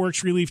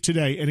TheraWorks Relief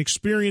today and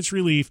experience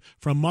relief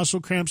from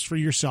muscle cramps for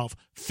yourself.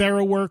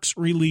 TheraWorks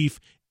Relief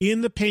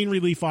in the pain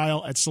relief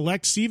aisle at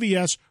select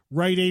CVS,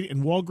 Rite Aid,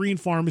 and Walgreens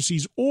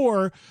pharmacies,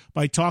 or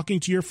by talking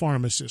to your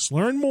pharmacist.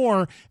 Learn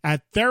more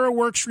at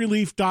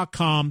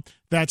TheraWorksRelief.com.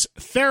 That's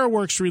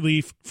TheraWorks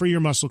Relief for your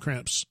muscle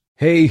cramps.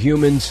 Hey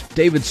humans,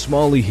 David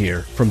Smalley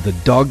here from the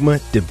Dogma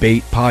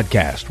Debate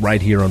Podcast,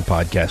 right here on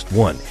Podcast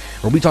One,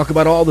 where we talk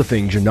about all the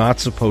things you're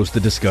not supposed to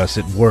discuss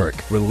at work: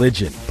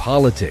 religion,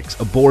 politics,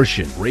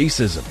 abortion,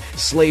 racism,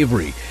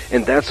 slavery,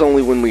 and that's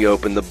only when we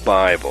open the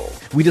Bible.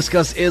 We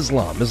discuss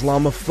Islam,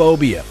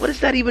 Islamophobia. What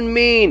does that even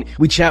mean?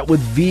 We chat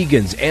with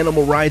vegans,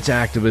 animal rights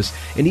activists,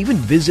 and even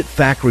visit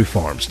factory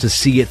farms to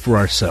see it for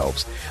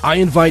ourselves. I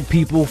invite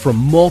people from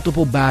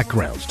multiple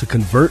backgrounds to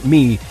convert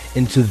me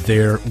into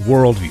their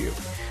worldview.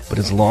 But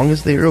as long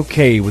as they are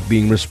okay with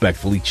being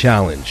respectfully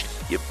challenged,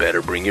 you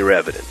better bring your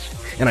evidence.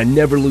 And I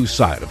never lose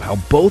sight of how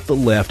both the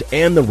left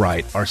and the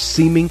right are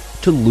seeming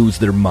to lose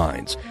their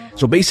minds.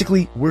 So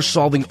basically, we're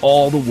solving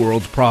all the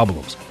world's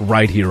problems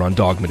right here on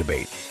Dogma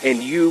Debate.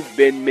 And you've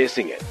been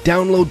missing it.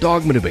 Download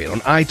Dogma Debate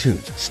on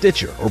iTunes,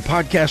 Stitcher, or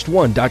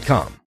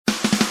PodcastOne.com.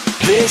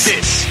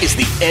 This is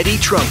the Eddie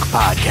Trunk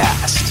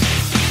Podcast.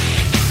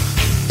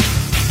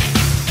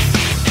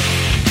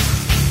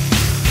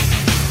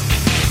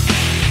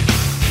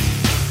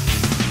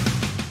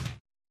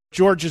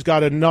 George has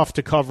got enough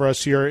to cover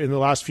us here in the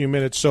last few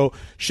minutes. So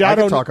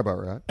Shadow, I can talk about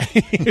Rat.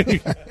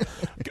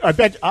 I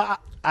bet.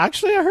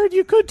 Actually, I heard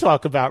you could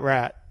talk about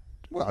Rat.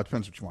 Well, it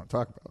depends what you want to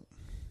talk about.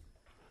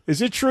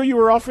 Is it true you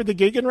were offered the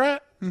gig in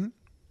Rat? Mm-hmm.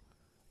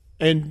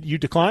 And you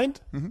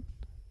declined? Mm-hmm.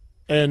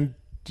 And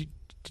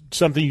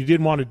something you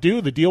didn't want to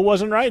do? The deal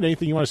wasn't right?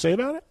 Anything you want to say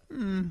about it?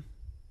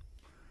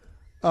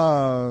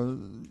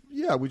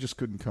 Yeah, we just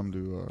couldn't come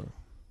to,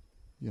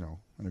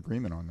 an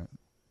agreement on that.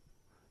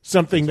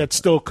 Something that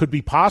still could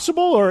be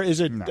possible, or is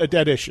it a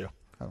dead issue?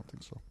 I don't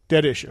think so.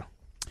 Dead issue.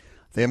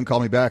 They haven't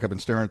called me back. I've been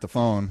staring at the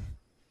phone.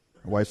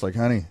 My wife's like,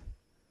 honey,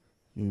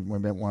 you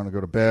might want to go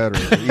to bed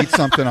or eat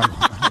something.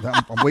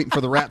 I'm waiting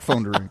for the Rat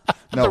phone to ring.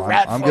 No,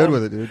 I'm good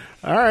with it, dude.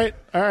 All right.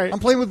 I'm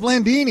playing with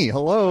Blandini.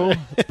 Hello.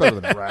 It's better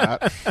than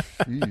Rat.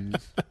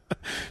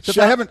 Jeez.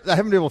 I haven't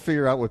been able to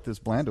figure out what this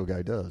Blando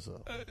guy does.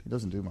 He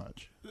doesn't do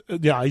much.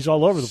 Yeah, he's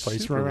all over the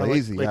place. Super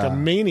lazy. Like a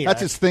maniac.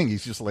 That's his thing.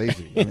 He's just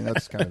lazy. I mean,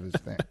 that's kind of his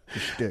thing.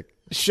 His shtick.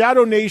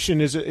 Shadow Nation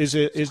is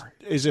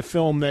a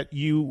film that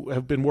you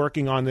have been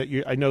working on that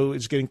I know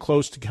is getting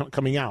close to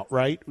coming out,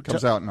 right?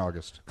 Comes out in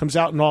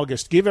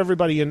August. Give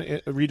everybody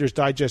a Reader's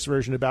Digest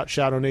version about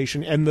Shadow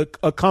Nation and the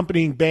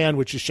accompanying band,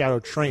 which is Shadow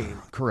Train.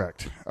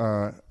 Correct.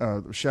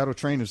 Shadow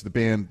Train is the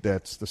band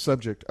that's the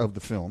subject of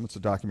the film. It's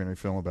a documentary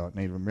film about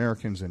Native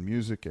Americans and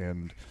music,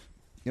 and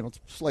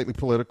it's slightly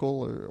political,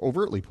 or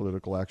overtly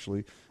political,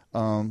 actually.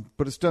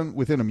 But it's done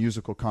within a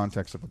musical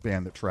context of a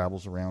band that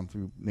travels around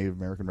through Native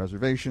American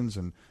reservations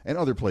and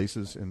other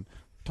places and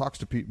talks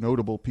to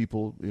notable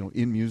people,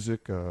 in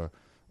music,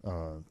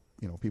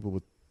 people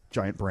with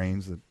giant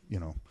brains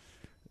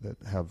that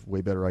have way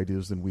better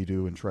ideas than we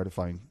do, and try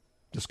to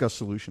discuss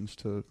solutions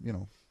to,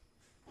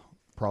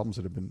 problems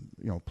that have been,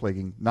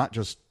 plaguing not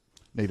just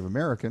Native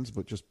Americans,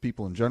 but just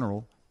people in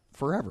general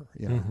forever,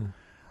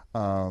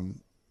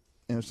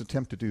 And it's an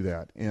attempt to do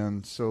that.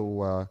 And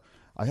so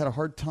I had a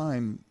hard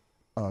time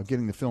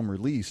getting the film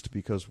released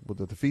because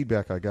the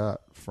feedback I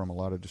got from a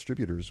lot of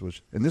distributors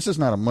was, and this is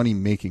not a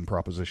money-making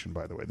proposition,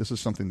 by the way. This is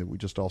something that we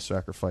just all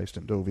sacrificed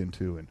and dove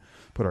into and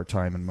put our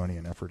time and money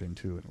and effort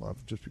into and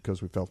love, just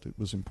because we felt it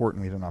was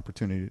important. We had an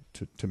opportunity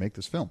to make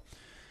this film.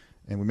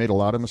 And we made a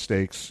lot of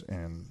mistakes,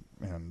 and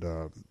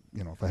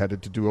if I had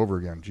it to do over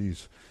again,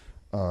 geez.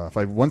 If I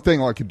had one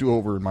thing I could do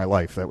over in my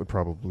life, that would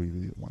probably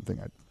be the one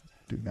thing I'd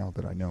do now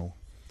that I know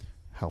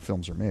how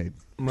films are made,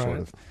 sort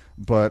of.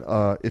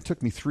 But it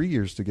took me 3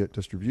 years to get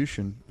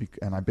distribution,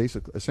 and I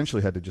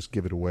essentially had to just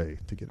give it away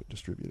to get it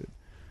distributed.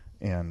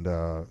 And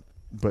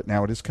but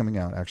now it is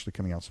actually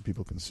coming out, so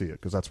people can see it,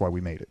 because that's why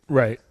we made it.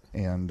 Right.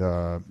 And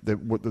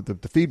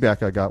the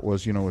feedback I got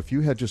was, if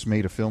you had just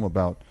made a film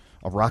about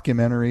a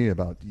rockumentary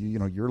about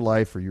your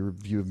life or your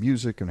view of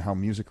music and how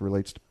music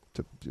relates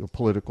to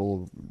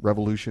political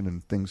revolution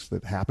and things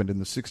that happened in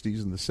the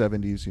 60s and the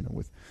 70s,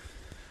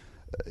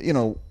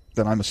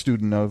 that I'm a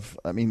student of.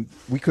 I mean,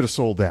 we could have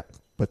sold that,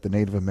 but the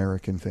Native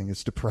American thing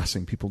is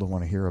depressing. People don't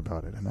want to hear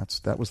about it, and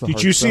that was the.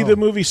 Did you see the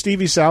movie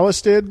Stevie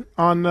Salas did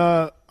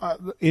on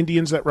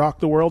Indians That Rock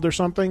the World or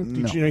something?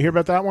 Did you hear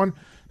about that one?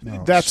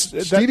 No.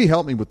 Stevie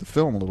helped me with the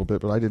film a little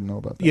bit, but I didn't know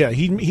about that. Yeah,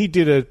 he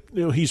did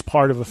he's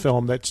part of a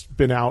film that's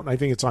been out, and I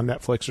think it's on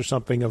Netflix or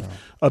something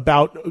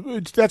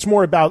that's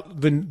more about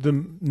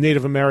the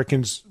Native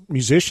Americans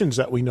musicians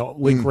that we know,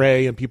 Link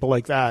Ray and people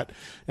like that,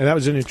 and that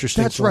was an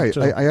interesting. That's right.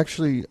 I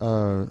actually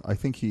I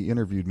think he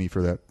interviewed me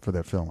for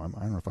that film.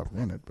 I don't know if I've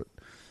in it, but.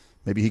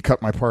 Maybe he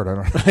cut my part. I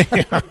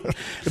don't know.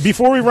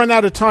 Before we run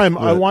out of time,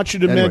 I want you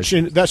to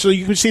mention that, so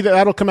you can see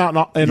that'll come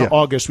out in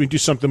August. We can do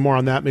something more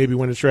on that maybe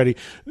when it's ready.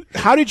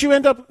 How did you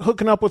end up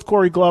hooking up with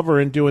Corey Glover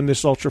and doing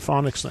this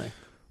Ultraphonics thing?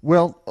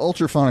 Well,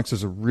 Ultraphonics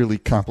is a really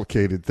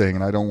complicated thing,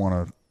 and I don't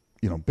want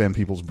to bend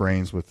people's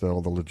brains with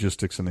all the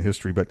logistics and the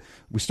history. But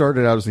we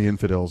started out as the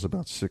Infidels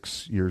about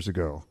 6 years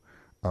ago.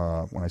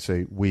 When I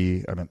say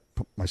we, I meant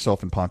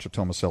myself and Pancho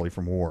Tomaselli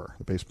from War,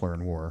 the bass player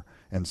in War,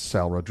 and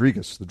Sal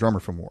Rodriguez, the drummer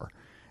from War.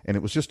 And it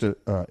was just a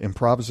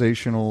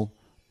improvisational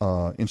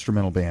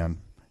instrumental band,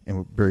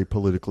 and very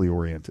politically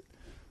oriented.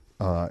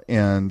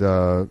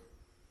 Although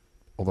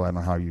I don't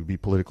know how you'd be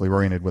politically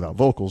oriented without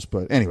vocals,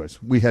 but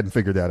anyways, we hadn't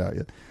figured that out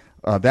yet.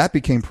 That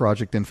became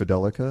Project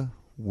Infidelica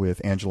with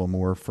Angela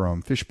Moore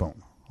from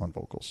Fishbone on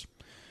vocals.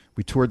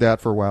 We toured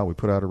that for a while. We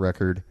put out a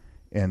record,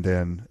 and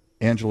then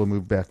Angela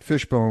moved back to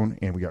Fishbone,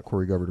 and we got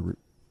Corey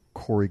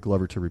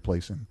Glover to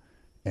replace him,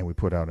 and we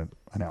put out an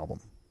album.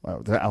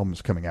 The album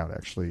is coming out,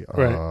 actually,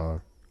 right.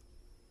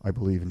 I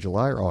believe in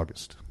July or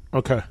August.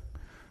 Okay.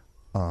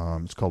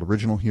 It's called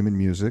Original Human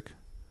Music,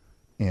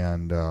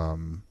 and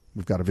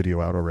we've got a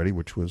video out already,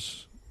 which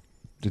was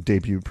the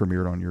debut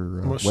premiered on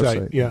your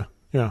website.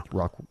 Yeah.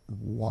 Rock,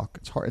 walk.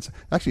 It's hard. It's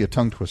actually a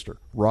tongue twister.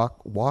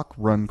 Rock, walk,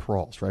 run,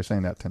 crawl. Try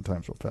saying that 10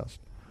 times real fast.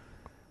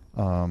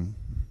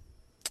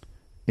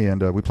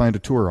 And we plan to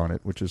tour on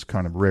it, which is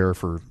kind of rare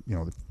for,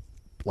 a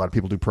lot of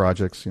people do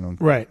projects,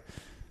 Right.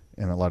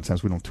 And a lot of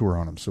times we don't tour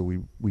on them. So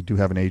we do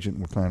have an agent,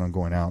 and we're planning on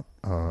going out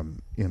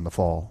in the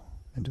fall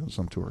and doing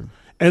some touring.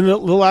 And the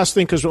last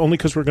thing, because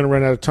we're going to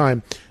run out of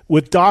time,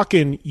 with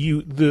Dokken,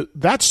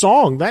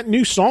 that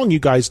new song you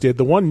guys did,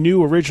 the one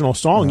new original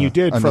song you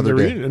did from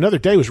Another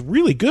Day was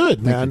really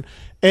good, man.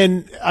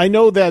 And I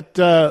know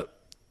that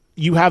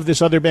you have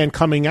this other band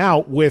coming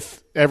out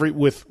with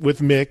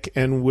Mick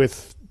and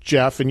with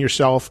Jeff and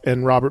yourself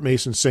and Robert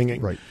Mason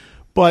singing. Right.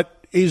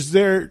 But is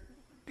the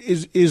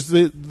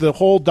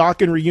whole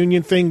Dokken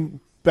reunion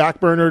thing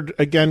backburnered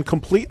again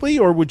completely,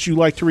 or would you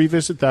like to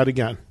revisit that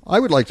again?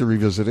 I would like to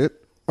revisit it.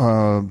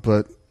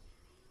 But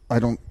I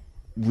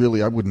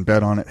wouldn't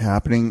bet on it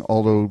happening,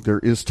 although there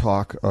is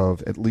talk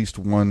of at least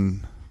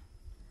one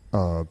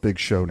big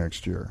show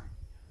next year.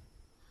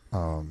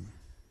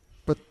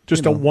 But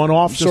just a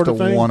one-off sort of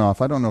thing? Just a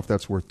one-off. I don't know if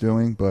that's worth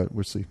doing, but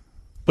we'll see.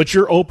 But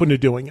you're open to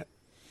doing it?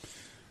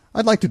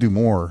 I'd like to do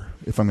more.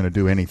 If I'm going to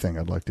do anything,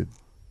 I'd like to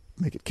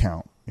make it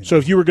count. So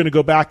if you were going to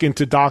go back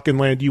into Dokken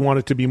land, you want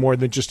it to be more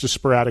than just a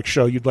sporadic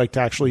show. You'd like to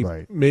actually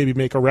maybe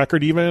make a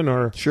record even,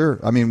 or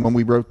sure. I mean, when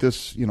we wrote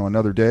this,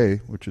 Another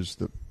Day, which is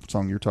the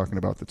song you're talking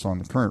about that's on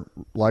the current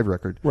live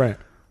record, right?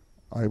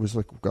 I was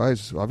like,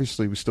 guys,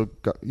 obviously we still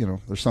got,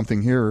 there's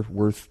something here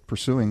worth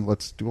pursuing.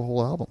 Let's do a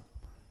whole album.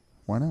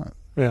 Why not?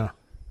 Yeah.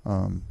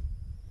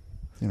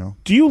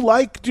 Do you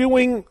like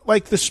doing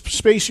like the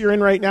space you're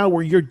in right now,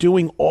 where you're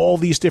doing all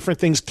these different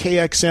things,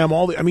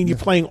 KXM, you're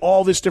playing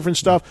all this different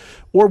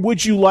stuff, or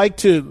would you like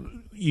to?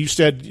 You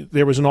said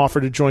there was an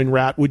offer to join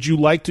Rat. Would you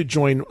like to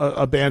join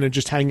a band and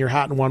just hang your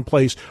hat in one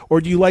place,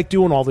 or do you like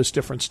doing all this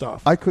different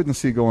stuff? I couldn't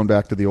see going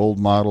back to the old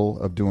model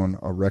of doing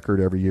a record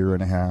every year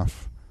and a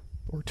half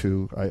or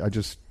two. I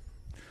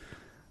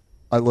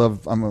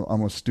love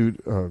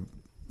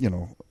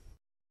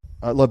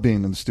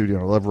being in the studio.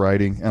 I love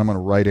writing, and I'm going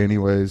to write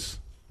anyways.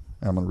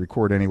 I'm going to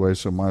record anyway,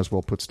 so might as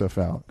well put stuff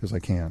out because I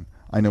can.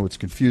 I know it's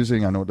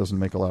confusing. I know it doesn't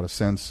make a lot of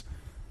sense,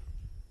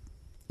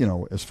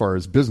 as far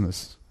as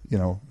business,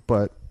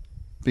 but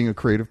being a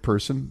creative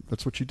person,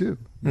 that's what you do.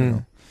 You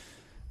know?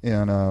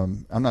 And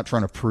I'm not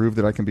trying to prove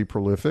that I can be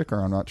prolific,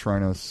 or I'm not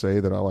trying to say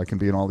that, I can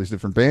be in all these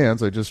different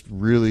bands. I just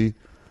really,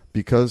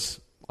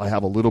 because I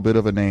have a little bit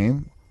of a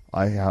name,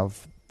 I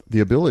have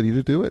the ability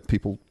to do it.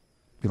 People,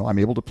 I'm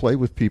able to play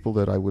with people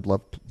that I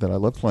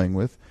love playing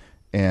with,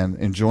 and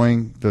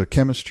enjoying the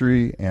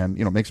chemistry, and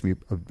makes me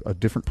a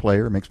different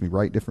player, makes me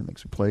write different,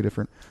 makes me play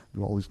different,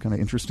 do all these kind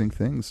of interesting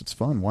things. It's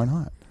fun. Why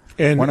not?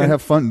 Why not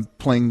have fun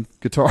playing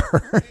guitar?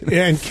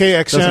 And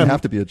KXM doesn't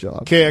have to be a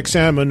job.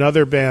 KXM,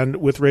 another band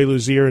with Ray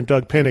Luzier and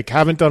Doug Pinnick,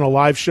 haven't done a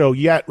live show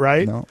yet,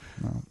 right? No.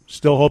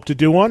 Still hope to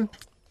do one?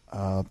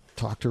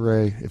 Talk to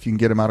Ray. If you can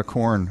get him out of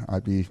Korn,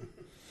 I'll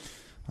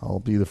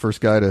be the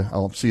first guy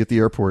I'll see at the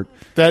airport.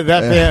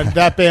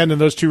 That band and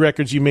those two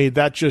records you made,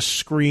 that just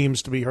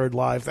screams to be heard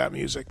live, that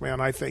music,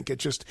 man. I think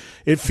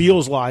it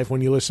feels live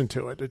when you listen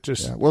to it.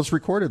 Well, it's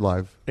recorded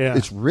live. Yeah.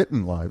 It's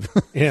written live.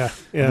 Yeah.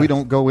 We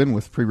don't go in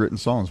with pre-written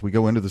songs. We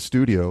go into the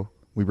studio,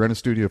 we rent a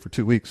studio for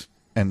 2 weeks,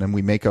 and then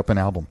we make up an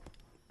album.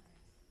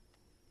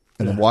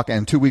 And then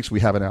in 2 weeks we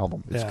have an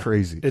album. It's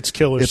crazy. It's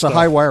killer It's stuff. a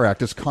high wire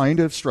act. It's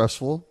kind of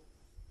stressful.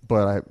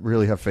 But I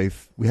really have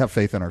faith. We have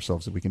faith in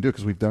ourselves that we can do it,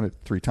 because we've done it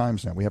 3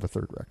 times now. We have a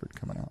third record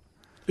coming out.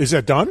 Is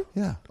that done?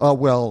 Yeah.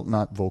 Well,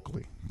 not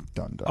vocally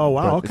done. Oh,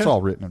 wow. Okay. It's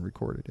all written and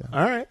recorded. Yeah.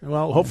 All right.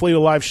 Well, hopefully a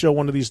live show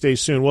one of these days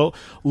soon. Well,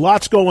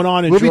 lots going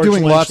on in We'll George be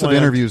doing Lynch lots land.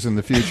 of interviews in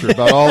the future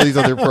about all these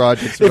other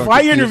projects. If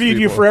I interviewed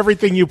you for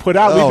everything you put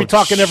out, we'd be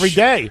talking every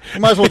day. We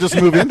might as well just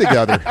move in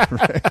together.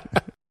 Right?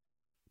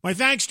 My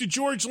thanks to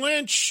George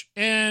Lynch,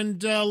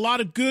 and a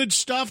lot of good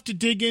stuff to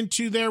dig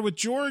into there with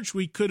George.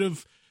 We could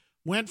have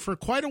went for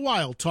quite a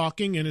while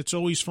talking, and it's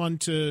always fun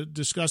to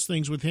discuss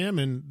things with him,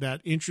 and that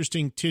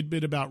interesting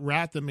tidbit about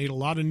Rat that made a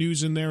lot of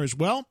news in there as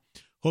well.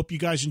 Hope you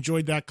guys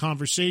enjoyed that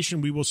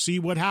conversation. We will see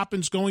what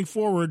happens going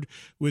forward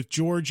with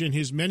George and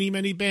his many,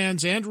 many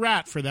bands, and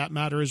Rat for that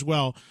matter as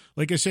well.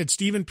 Like I said,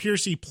 Stephen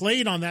Pearcy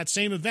played on that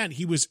same event.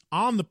 He was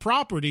on the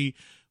property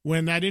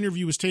when that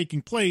interview was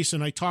taking place,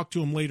 and I talked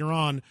to him later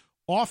on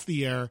off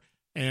the air,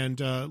 and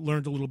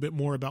learned a little bit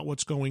more about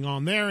what's going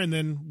on there. And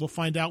then we'll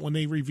find out when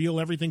they reveal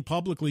everything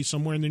publicly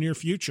somewhere in the near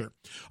future.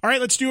 All right,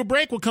 let's do a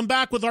break. We'll come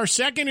back with our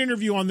second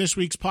interview on this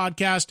week's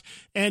podcast,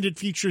 and it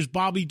features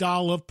Bobby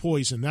Dall of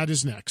Poison. That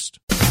is next.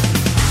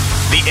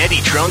 The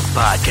Eddie Trunk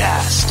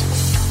Podcast.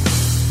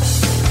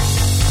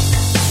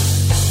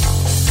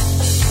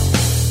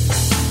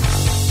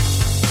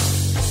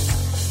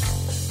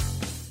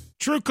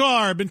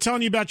 TrueCar. I've been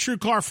telling you about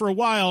TrueCar for a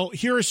while.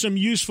 Here are some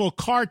useful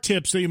car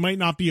tips that you might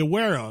not be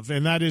aware of,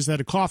 and that is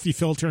that a coffee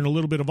filter and a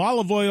little bit of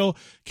olive oil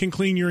can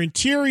clean your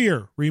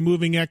interior,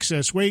 removing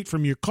excess weight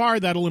from your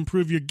car. That'll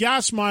improve your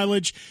gas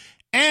mileage,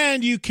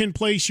 and you can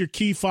place your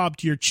key fob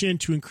to your chin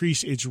to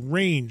increase its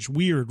range.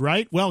 Weird,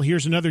 right? Well,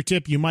 here's another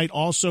tip you might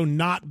also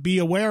not be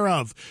aware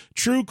of.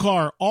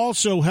 TrueCar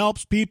also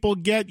helps people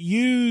get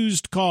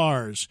used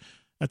cars.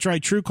 That's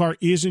right, TrueCar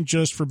isn't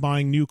just for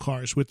buying new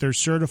cars. With their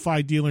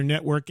certified dealer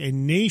network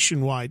and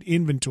nationwide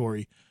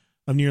inventory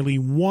of nearly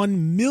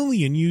 1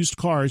 million used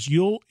cars,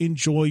 you'll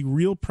enjoy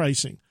real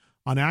pricing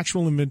on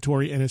actual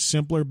inventory and a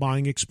simpler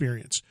buying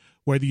experience,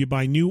 whether you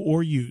buy new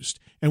or used.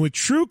 And with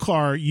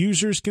TrueCar,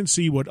 users can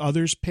see what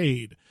others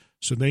paid,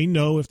 so they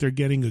know if they're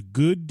getting a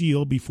good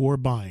deal before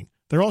buying.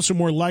 They're also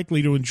more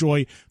likely to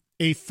enjoy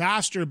a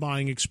faster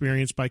buying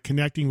experience by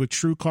connecting with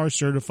TrueCar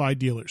certified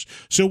dealers.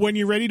 So when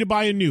you're ready to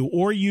buy a new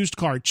or used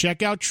car,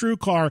 check out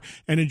TrueCar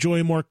and enjoy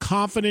a more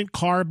confident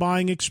car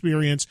buying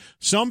experience.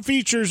 Some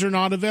features are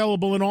not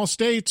available in all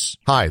states.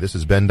 Hi, this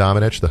is Ben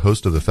Domenech, the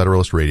host of the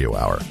Federalist Radio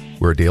Hour.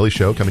 We're a daily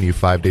show coming to you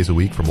 5 days a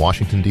week from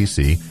Washington,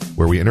 D.C.,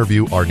 where we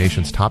interview our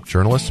nation's top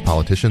journalists,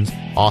 politicians,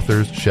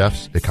 authors,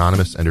 chefs,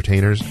 economists,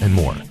 entertainers, and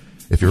more.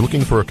 If you're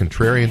looking for a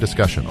contrarian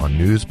discussion on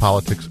news,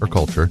 politics, or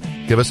culture,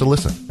 give us a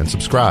listen and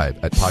subscribe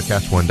at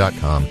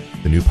podcastone.com,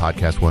 the new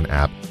Podcast One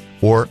app,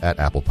 or at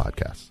Apple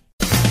Podcasts.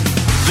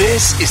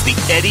 This is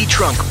the Eddie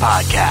Trunk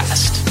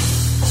Podcast.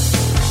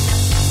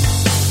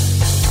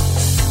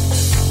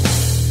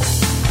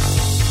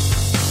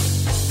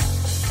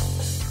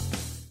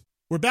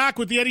 We're back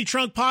with the Eddie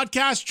Trunk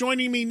Podcast.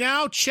 Joining me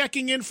now,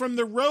 checking in from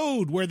the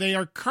road, where they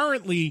are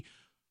currently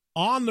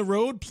on the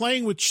road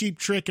playing with Cheap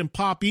Trick and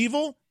Pop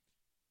Evil,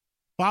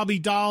 Bobby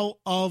Dall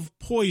of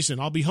Poison.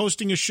 I'll be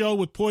hosting a show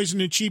with Poison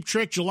and Cheap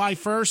Trick July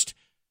 1st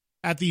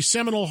at the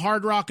Seminole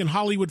Hard Rock in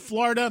Hollywood,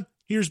 Florida.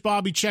 Here's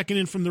Bobby checking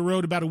in from the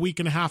road about a week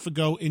and a half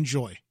ago.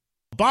 Enjoy.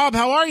 Bob,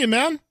 how are you,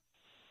 man?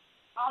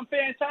 I'm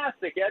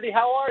fantastic, Eddie.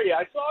 How are you?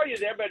 I saw you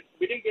there, but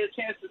we didn't get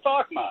a chance to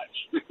talk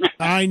much.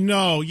 I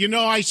know. You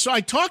know, I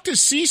talked to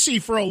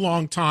Cece for a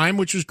long time,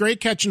 which was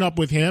great catching up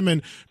with him.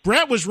 And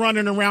Brett was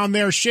running around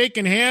there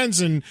shaking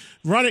hands and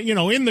running,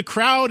 in the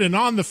crowd and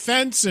on the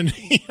fence and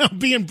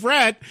being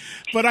Brett.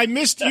 But I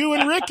missed you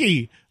and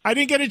Ricky. I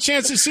didn't get a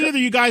chance to see either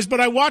of you guys,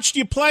 but I watched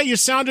you play. You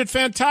sounded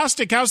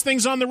fantastic. How's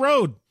things on the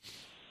road?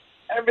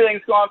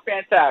 Everything's going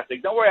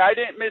fantastic. Don't worry, I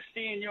didn't miss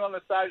seeing you on the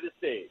side of the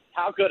stage.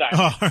 How could I?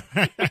 Oh,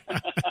 right.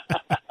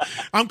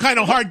 I'm kind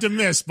of hard to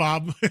miss,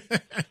 Bob.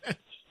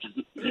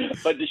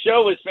 But the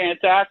show was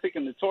fantastic,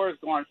 and the tour is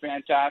going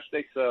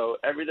fantastic, so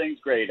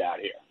everything's great out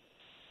here.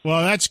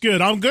 Well, that's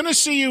good. I'm going to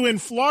see you in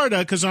Florida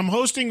because I'm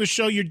hosting the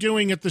show you're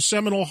doing at the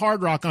Seminole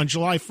Hard Rock on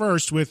July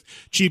 1st with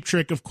Cheap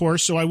Trick, of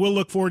course. So I will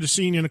look forward to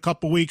seeing you in a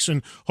couple weeks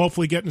and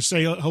hopefully getting to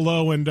say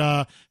hello and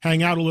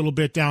hang out a little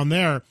bit down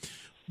there.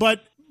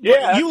 But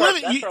yeah,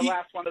 that's our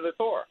last one of the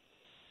tour.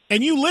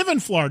 And you live in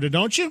Florida,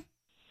 don't you?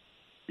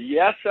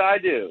 Yes, I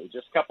do.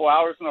 Just a couple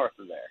hours north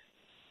of there.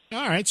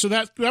 All right, so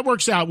that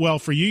works out well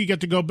for you. You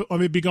get to go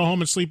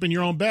home and sleep in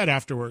your own bed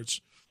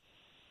afterwards.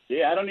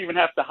 Yeah, I don't even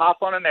have to hop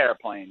on an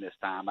airplane this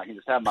time. I can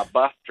just have my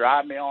bus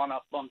drive me on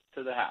up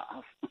to the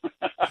house.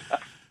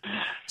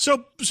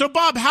 So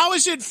Bob, how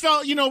has it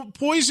felt?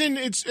 Poison.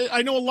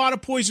 I know a lot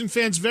of Poison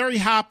fans very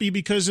happy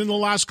because in the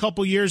last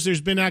couple of years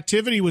there's been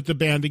activity with the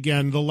band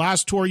again. The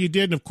last tour you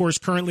did, and of course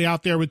currently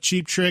out there with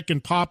Cheap Trick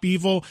and Pop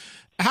Evil.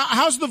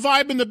 How's the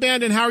vibe in the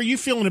band, and how are you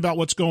feeling about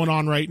what's going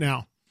on right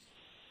now?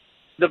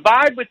 The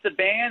vibe with the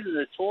band and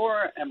the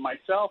tour and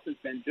myself has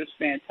been just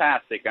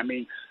fantastic. I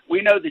mean,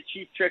 we know the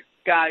Cheap Trick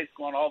guys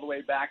going all the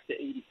way back to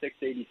 86,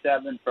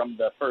 87 from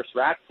the first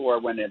Rat tour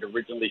when it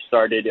originally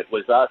started. It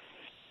was us,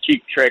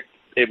 Cheap Trick.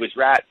 It was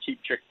Rat, Cheap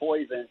Trick,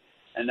 Poison,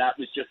 and that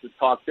was just the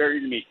Talk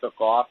Dirty to Me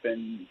took off.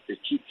 And the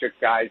Cheap Trick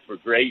guys were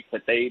great,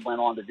 but they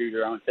went on to do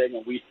their own thing,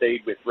 and we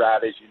stayed with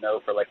Rat, as you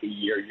know, for like a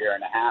year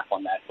and a half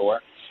on that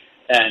tour.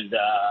 And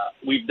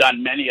we've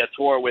done many a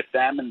tour with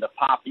them, and the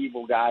Pop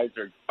Evil guys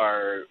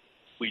are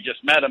we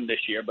just met them this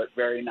year, but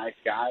very nice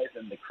guys,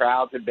 and the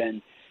crowds have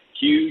been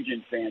huge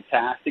and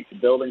fantastic. The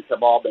buildings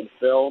have all been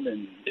filled,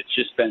 and it's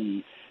just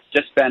been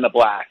a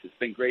blast. It's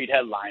been great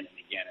headlining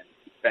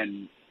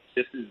again.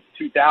 This is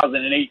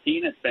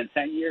 2018. It's been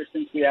 10 years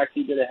since we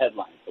actually did a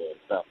headline tour.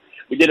 So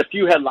we did a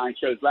few headline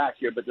shows last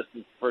year, but this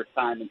is the first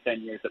time in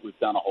 10 years that we've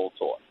done a whole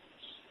tour.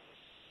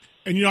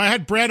 And, I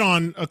had Brett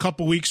on a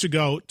couple weeks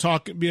ago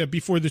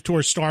before the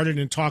tour started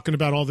and talking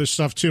about all this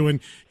stuff too.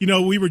 And,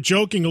 we were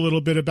joking a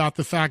little bit about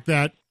the fact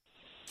that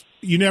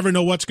you never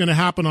know what's going to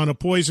happen on a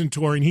Poison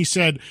tour. And he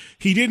said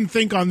he didn't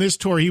think on this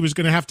tour he was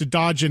going to have to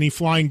dodge any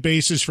flying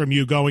bases from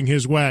you going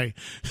his way.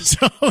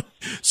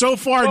 So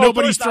far,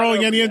 nobody's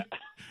throwing any in.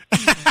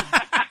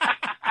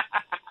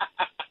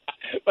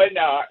 But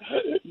no,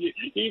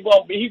 he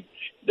won't be.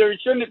 There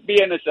shouldn't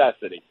be a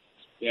necessity,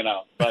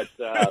 But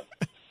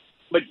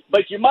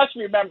but you must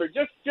remember,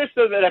 just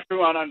so that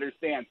everyone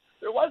understands,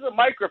 there was a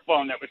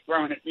microphone that was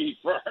thrown at me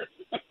first.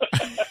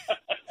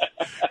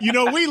 We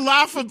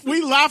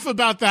laugh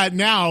about that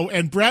now,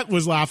 and Brett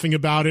was laughing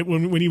about it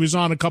when he was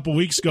on a couple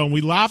weeks ago, and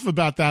we laugh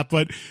about that.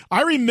 But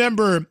I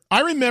remember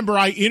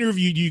I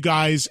interviewed you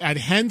guys at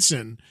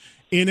Henson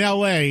in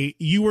L.A.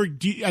 You were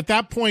at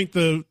that point,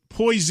 the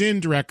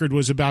Poisoned record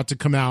was about to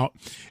come out,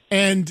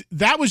 and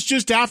that was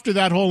just after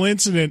that whole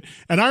incident.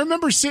 And I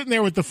remember sitting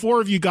there with the four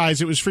of you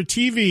guys. It was for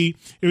TV.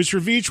 It was for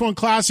VH1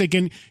 Classic,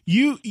 and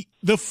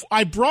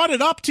I brought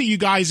it up to you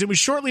guys. It was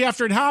shortly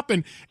after it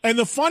happened, and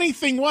the funny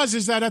thing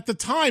is that at the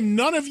time,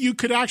 none of you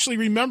could actually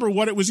remember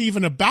what it was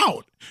even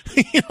about.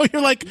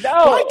 You're like, no.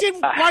 Why did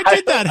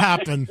that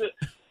happen? To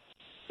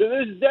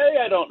this day,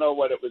 I don't know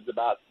what it was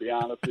about, to be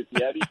honest with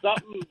you, Eddie.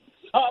 Something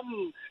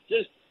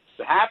just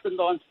happened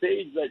on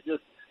stage that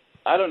just,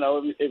 I don't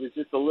know, it was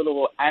just a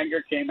little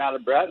anger came out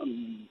of Brett,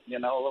 and, a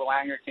little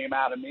anger came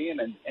out of me, and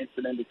an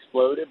incident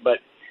exploded. But,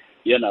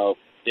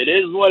 it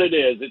is what it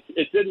is.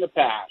 It's in the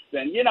past.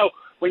 And,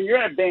 when you're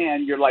in a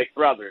band, you're like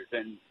brothers,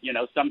 and,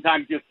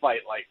 sometimes you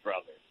fight like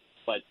brothers.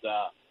 But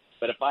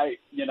if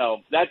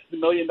that's the $1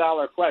 million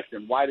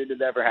question. Why did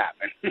it ever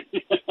happen?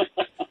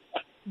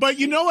 But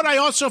you know what I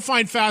also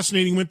find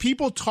fascinating? When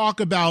people talk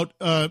about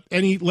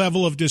any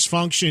level of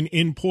dysfunction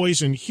in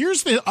Poison,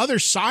 here's the other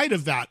side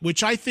of that,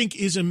 which I think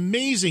is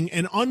amazing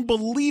and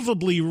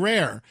unbelievably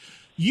rare.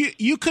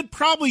 You could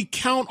probably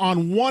count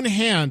on one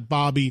hand,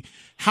 Bobby,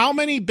 how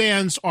many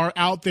bands are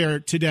out there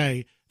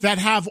today that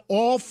have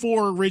all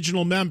four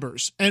original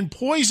members. And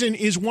Poison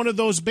is one of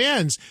those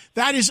bands.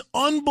 That is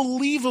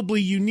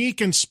unbelievably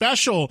unique and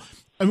special.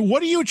 I mean,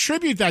 what do you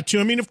attribute that to?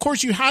 I mean, of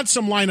course, you had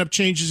some lineup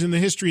changes in the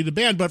history of the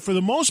band, but for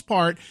the most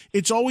part,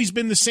 it's always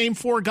been the same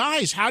four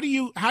guys. How do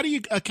you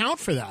account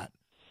for that?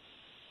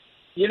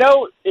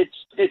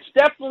 It's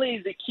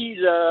definitely the key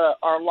to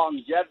our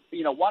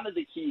longevity. One of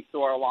the keys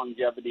to our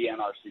longevity and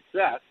our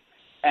success.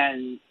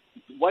 And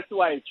what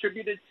do I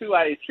attribute it to?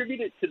 I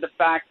attribute it to the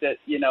fact that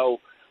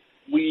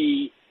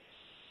we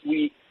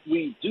do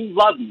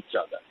love each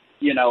other.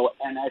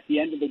 And at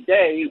the end of the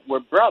day, we're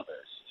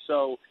brothers.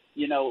 So.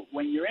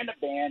 When you're in a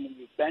band and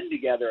you've been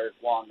together as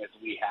long as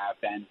we have,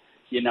 and,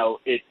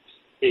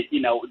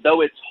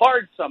 though it's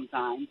hard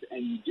sometimes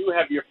and you do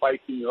have your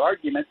fights and your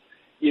arguments,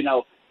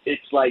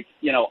 it's like,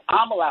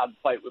 I'm allowed to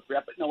fight with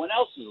Brett, but no one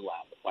else is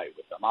allowed to fight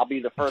with them. I'll be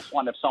the first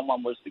one if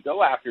someone was to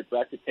go after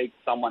Brett to take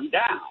someone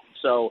down.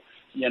 So,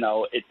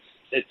 it's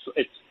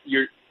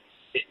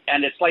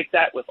like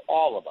that with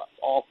all of us,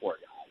 all four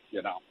guys,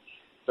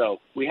 So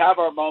we have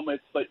our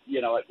moments, but,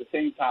 at the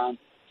same time,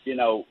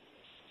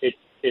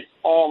 it's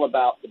all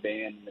about the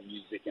band and the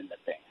music and the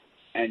band.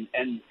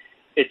 And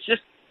it's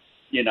just,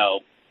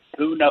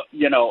 who know,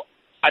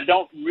 I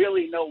don't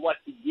really know what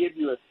to give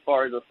you as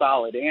far as a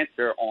solid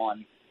answer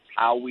on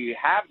how we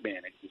have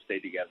managed to stay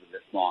together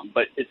this long.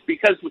 But it's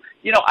because,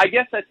 I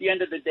guess at the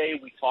end of the day,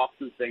 we talk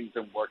through things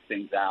and work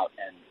things out,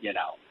 and, and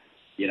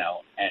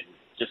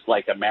just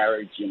like a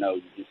marriage, you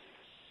just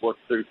work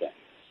through things.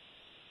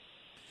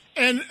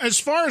 And as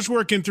far as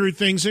working through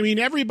things, I mean,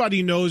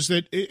 everybody knows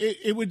that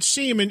it would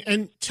seem,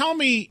 and tell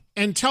me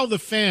and tell the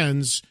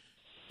fans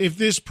if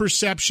this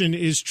perception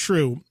is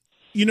true.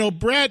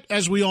 Brett,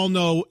 as we all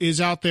know,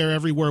 is out there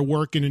everywhere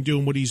working and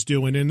doing what he's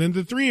doing. And then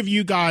the three of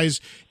you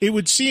guys, it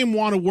would seem,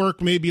 want to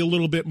work maybe a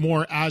little bit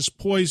more as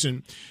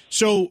Poison.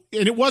 So,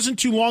 and it wasn't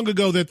too long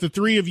ago that the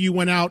three of you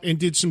went out and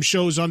did some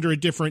shows under a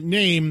different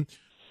name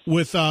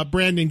with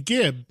Brandon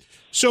Gibb.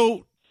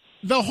 So,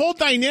 the whole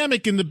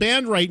dynamic in the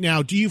band right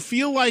now, do you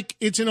feel like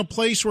it's in a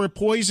place where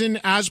Poison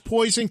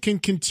can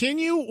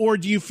continue, or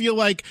do you feel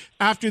like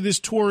after this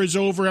tour is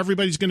over,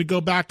 everybody's going to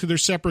go back to their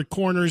separate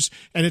corners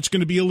and it's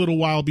going to be a little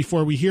while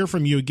before we hear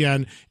from you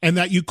again, and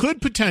that you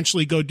could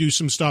potentially go do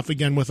some stuff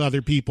again with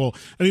other people?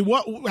 I mean,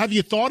 what have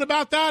you thought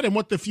about that and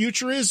what the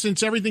future is,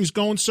 since everything's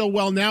going so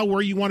well now,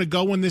 where you want to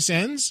go when this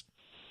ends?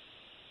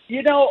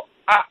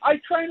 I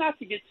try not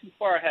to get too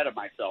far ahead of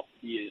myself,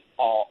 to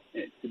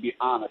be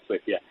honest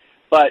with you.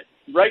 But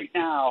right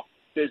now,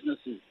 business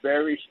is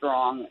very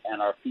strong, and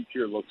our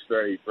future looks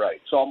very bright.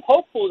 So I'm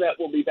hopeful that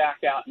we'll be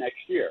back out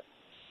next year.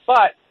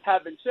 But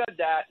having said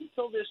that,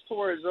 until this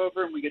tour is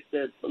over and we get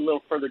a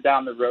little further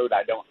down the road,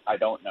 I don't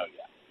know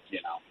yet.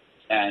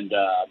 And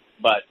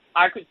but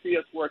I could see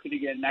us working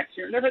again next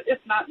year, if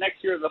not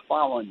next year, the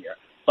following year.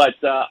 But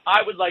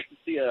I would like to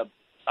see us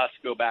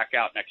go back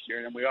out next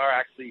year, and we are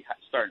actually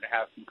starting to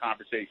have some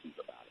conversations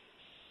about it.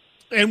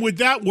 And would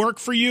that work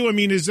for you? I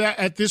mean, is that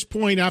at this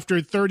point, after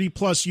 30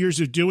 plus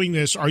years of doing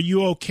this, are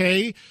you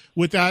okay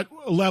with that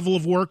level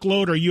of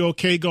workload? Are you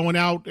okay going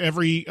out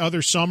every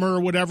other summer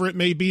or whatever it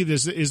may be?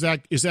 Is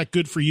that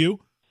good for you?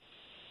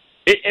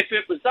 If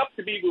it was was up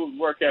to me, we would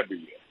work every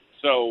year.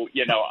 So,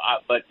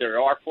 but there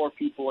are 4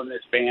 people in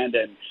this band,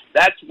 and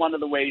that's one of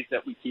the ways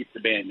that we keep the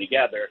band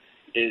together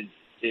is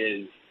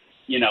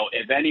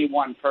if any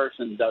one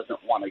person doesn't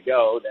want to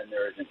go, then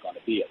there isn't going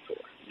to be a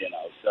tour,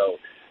 So,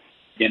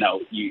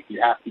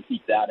 you have to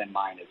keep that in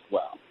mind as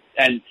well.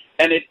 And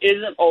it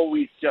isn't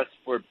always just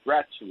for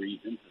Brett's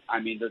reasons.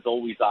 I mean, there's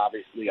always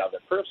obviously other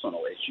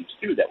personal issues,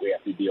 too, that we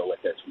have to deal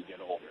with as we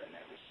get older and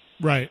everything.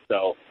 Right.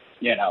 So,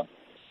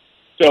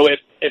 so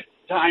if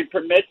time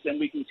permits and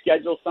we can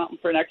schedule something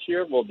for next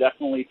year, we'll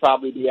definitely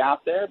probably be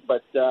out there.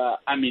 But,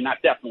 not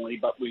definitely,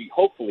 but we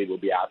hopefully will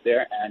be out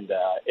there. And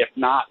if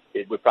not,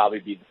 it would probably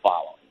be the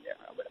following year,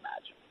 I would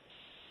imagine.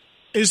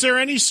 Is there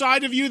any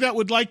side of you that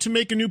would like to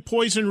make a new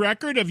Poison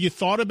record? Have you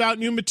thought about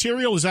new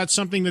material? Is that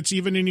something that's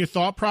even in your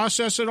thought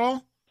process at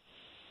all?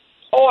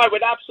 Oh, I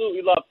would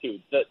absolutely love to.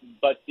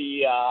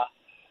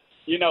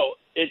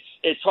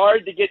 It's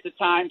hard to get the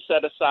time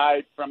set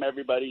aside from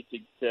everybody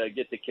to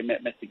get the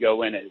commitment to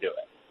go in and do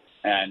it.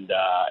 And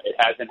it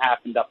hasn't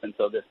happened up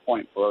until this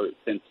point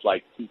since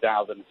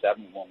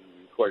 2007 when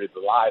we recorded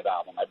the live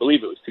album. I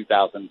believe it was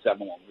 2007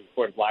 when we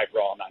recorded Live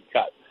Raw and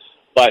Uncut.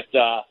 But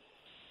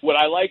would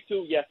I like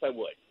to? Yes, I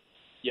would.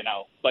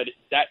 But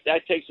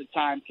that takes a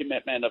time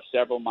commitment of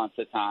several months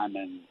at a time,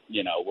 and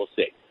we'll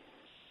see.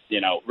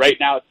 Right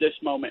now at this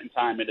moment in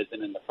time, it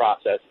isn't in the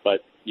process,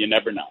 but you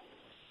never know.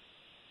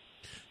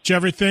 Did you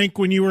ever think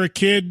when you were a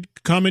kid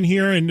coming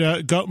here and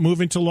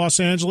moving to Los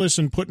Angeles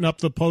and putting up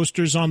the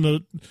posters on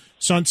the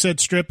Sunset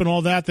Strip and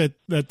all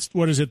that's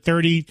what is it,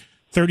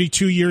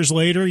 32 years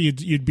later,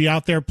 you'd be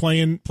out there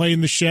playing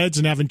the Sheds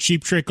and having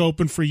Cheap Trick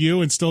open for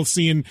you and still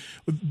seeing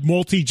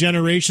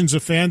multi-generations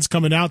of fans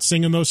coming out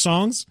singing those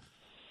songs?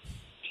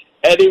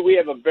 Eddie, we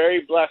have a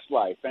very blessed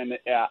life, and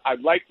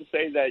I'd like to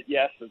say that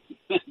yes,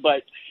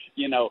 but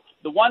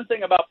the one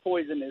thing about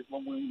Poison is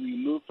when we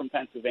moved from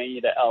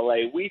Pennsylvania to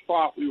L.A., we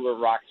thought we were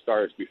rock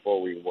stars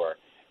before we were.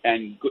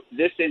 And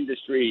this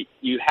industry,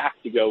 you have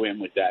to go in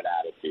with that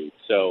attitude.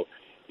 So,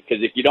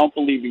 because if you don't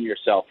believe in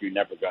yourself, you're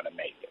never going to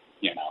make it,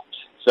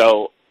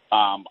 So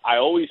I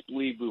always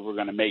believed we were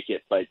going to make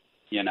it, but,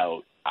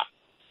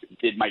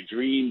 did my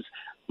dreams,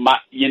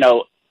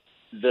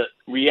 the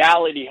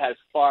reality has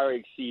far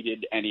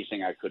exceeded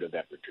anything I could have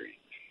ever dreamed.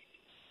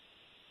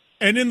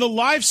 And in the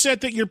live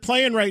set that you're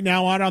playing right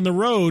now out on the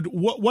road,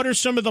 what are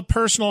some of the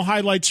personal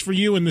highlights for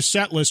you in the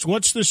set list?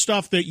 What's the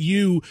stuff that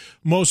you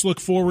most look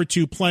forward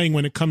to playing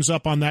when it comes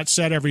up on that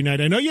set every night?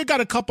 I know you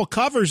got a couple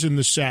covers in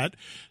the set,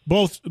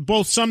 both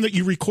some that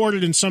you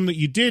recorded and some that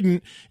you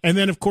didn't, and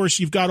then of course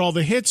you've got all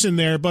the hits in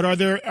there. But are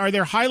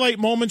there highlight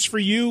moments for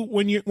you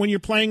when you're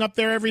playing up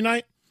there every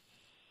night?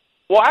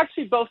 Well,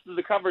 actually, both of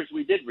the covers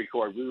we did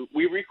record.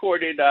 We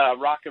recorded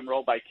Rock and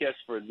Roll by Kiss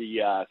for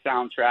the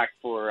soundtrack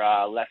for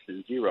Less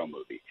Than Zero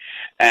movie.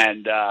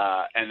 And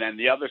then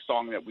the other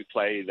song that we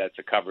play that's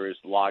a cover is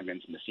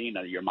Loggins'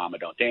 Messina, Your Mama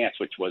Don't Dance,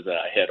 which was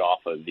a hit off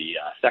of the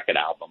second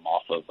album,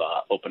 off of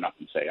Open Up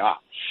and Say Ah.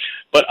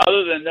 But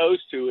other than those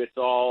two, it's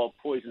all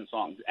Poison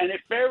songs. And it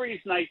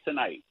varies night to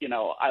night.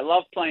 I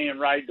love playing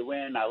Ride to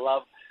Win. I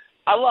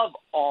love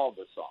all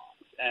the songs.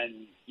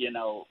 And,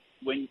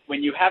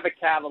 when you have a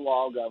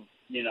catalog of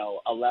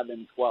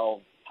 11,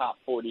 12 top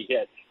 40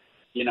 hits,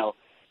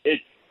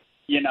 it's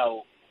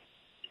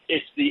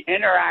the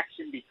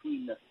interaction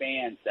between the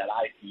fans that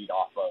I feed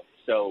off of.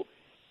 So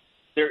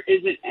there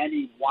isn't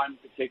any one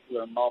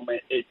particular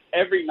moment. It's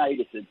every night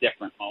it's a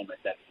different moment.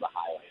 That's the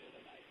highlight of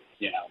the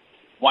night.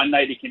 One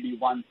night it can be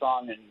one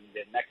song, and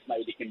the next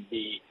night it can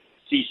be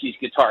CeCe's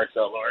guitar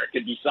solo, or it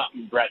could be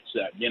something Brett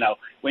said.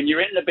 When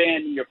you're in the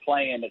band and you're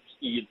playing,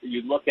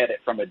 you look at it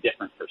from a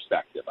different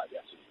perspective, I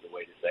guess is the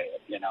way to say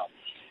it.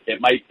 It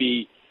might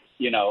be,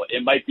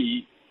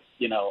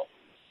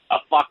 a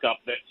fuck up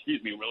that,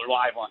 we're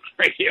live on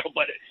radio,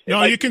 but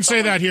no, you can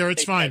say that here.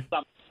 It's fine.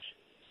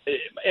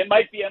 It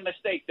might be a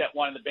mistake that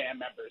one of the band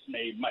members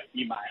made, might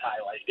be my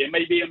highlight. It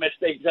may be a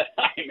mistake that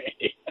I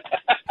made.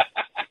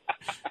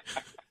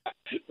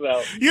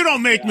 So, you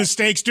don't make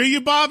mistakes, do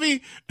you,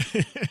 Bobby?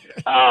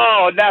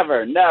 Oh,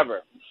 never.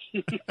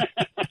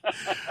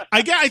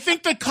 I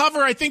think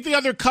the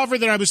other cover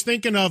that I was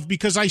thinking of,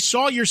 because I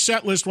saw your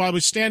set list while I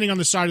was standing on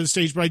the side of the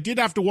stage, but I did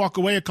have to walk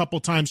away a couple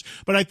times,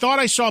 but I thought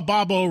I saw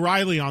Bob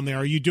O'Reilly on there.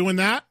 Are you doing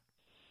that?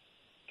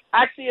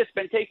 Actually, it's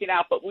been taken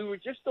out, but we were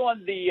just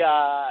on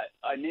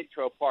an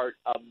intro part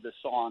of the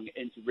song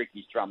into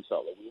Ricky's drum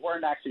solo. We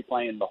weren't actually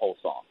playing the whole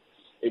song.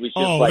 It was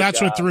just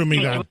that's what threw me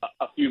then.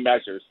 A few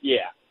measures,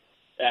 yeah.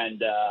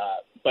 And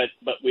but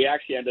we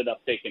actually ended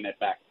up taking it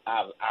back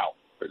out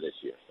for this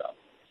year. So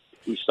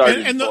we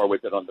started more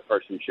with it on the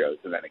first few shows,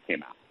 and then it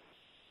came out.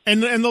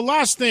 And the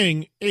last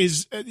thing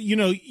is,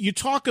 you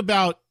talk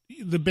about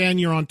the band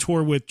you're on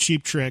tour with,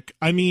 Cheap Trick.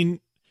 I mean,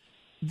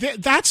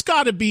 that's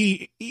got to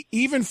be,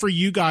 even for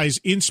you guys,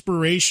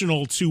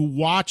 inspirational to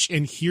watch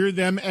and hear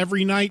them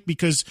every night,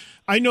 because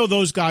I know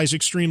those guys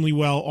extremely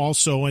well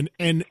also, and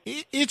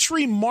it's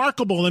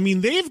remarkable. I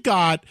mean, they've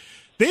got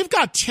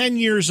 10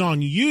 years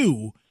on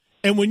you,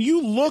 And when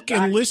you look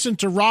and listen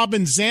to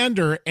Robin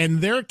Zander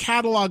and their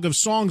catalog of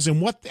songs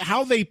and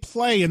how they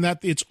play, and that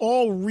it's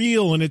all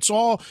real and it's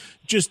all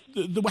just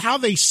how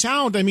they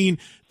sound, I mean,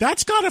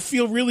 that's got to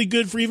feel really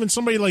good for even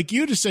somebody like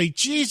you to say,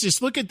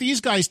 Jesus, look at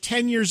these guys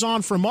 10 years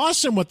on from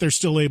us and what they're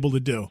still able to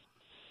do.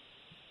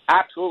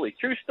 Absolutely.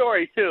 True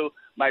story, too.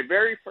 My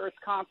very first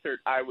concert,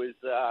 I was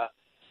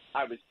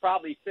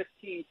probably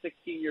 15,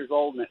 16 years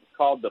old, and it was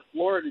called the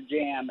Florida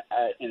Jam,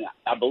 and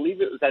I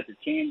believe it was at the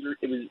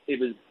Tangerine. It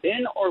was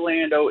in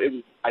Orlando.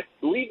 I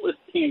believe it was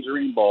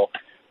Tangerine Bowl,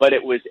 but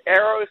it was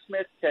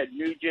Aerosmith, Ted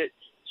Nugent,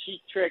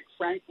 Cheap Trick,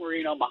 Frank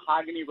Marino,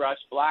 Mahogany Rush,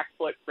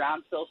 Blackfoot,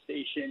 Brownsville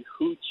Station,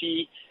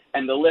 Hoochie,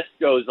 and the list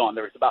goes on.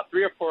 There was about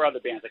 3 or 4 other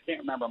bands. I can't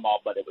remember them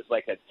all, but it was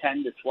like a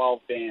 10 to 12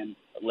 band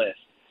list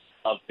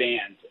of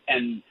bands,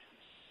 and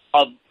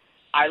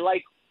I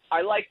liked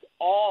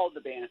all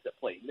the bands that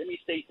played. Let me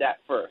state that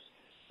first.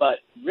 But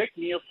Rick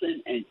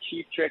Nielsen and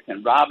Cheap Trick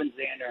and Robin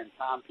Zander and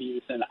Tom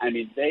Peterson, I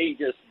mean, they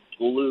just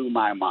blew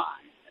my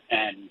mind.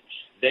 And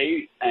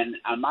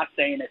I'm not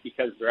saying it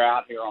because they're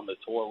out here on the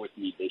tour with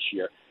me this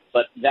year,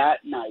 but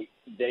that night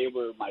they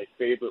were my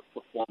favorite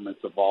performance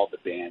of all the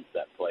bands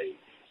that played.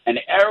 And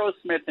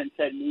Aerosmith and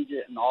Ted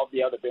Nugent and all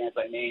the other bands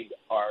I named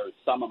are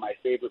some of my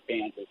favorite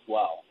bands as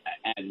well.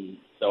 And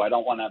so I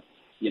don't want to,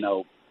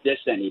 diss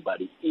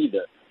anybody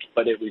either.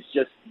 But it was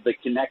just the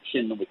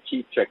connection with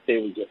Cheap Trick. They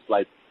were just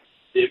like,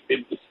 it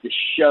was the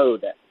show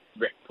that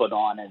Rick put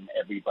on and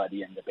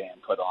everybody in the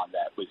band put on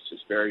that was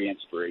just very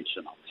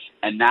inspirational.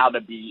 And now to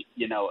be,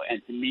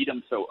 and to meet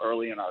them so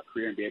early in our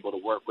career and be able to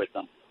work with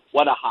them,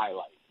 what a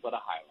highlight. What a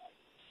highlight.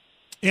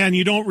 And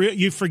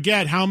you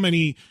forget how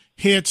many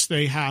hits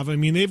they have. I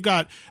mean, they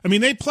play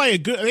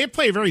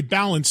a very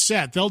balanced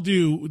set. They'll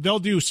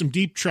do some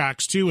deep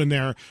tracks too in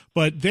there,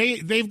 but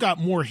they've got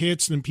more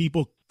hits than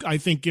people, I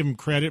think, give them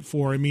credit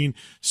for. I mean,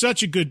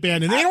 such a good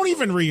band, and they don't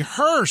even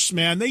rehearse,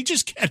 man. They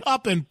just get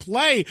up and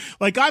play.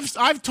 Like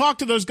I've talked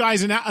to those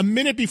guys a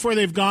minute before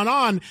they've gone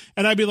on,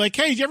 and I'd be like,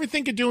 "Hey, do you ever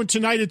think of doing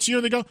Tonight It's You?"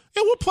 They go,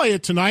 "Yeah, we'll play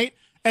it tonight."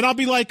 And I'll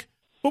be like,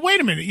 "But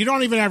wait a minute, you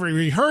don't even have it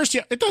rehearsed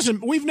yet." It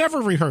doesn't. We've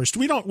never rehearsed.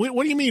 We don't.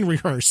 What do you mean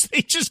rehearse?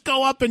 They just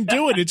go up and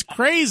do it. It's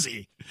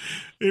crazy.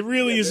 It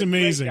really is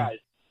amazing. Great guys,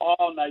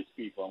 all nice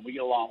people, and we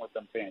get along with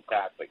them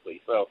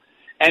fantastically. So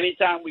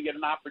anytime we get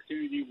an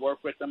opportunity to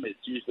work with them,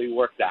 it's usually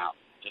worked out,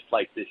 just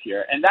like this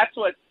year. And that's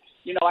what,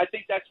 I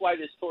think that's why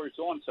this tour is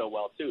going so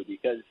well, too,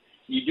 because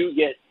you do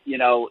get, you've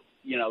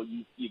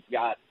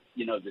got,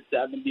 the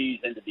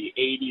 70s into the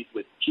 80s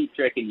with Cheap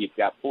Trick, and you've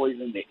got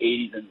Poison, the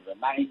 80s into the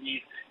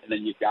 90s, and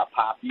then you've got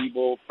Pop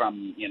Evil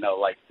from,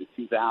 like the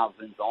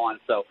 2000s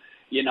on. So,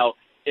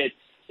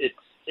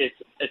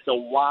 it's a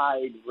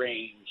wide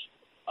range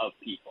of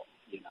people,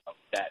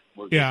 that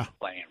we're going to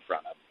play in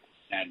front of.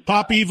 And,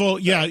 Pop Evil,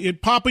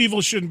 Pop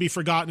Evil shouldn't be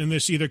forgotten in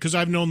this either, because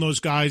I've known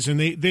those guys, and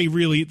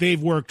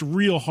they've worked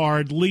real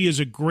hard. Lee is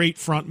a great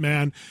front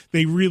man.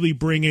 They really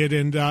bring it,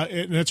 and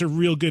that's a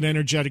real good,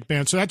 energetic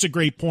band. So that's a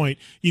great point.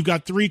 You've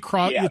got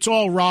it's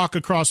all rock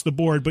across the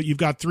board, but you've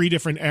got 3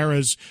 different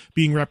eras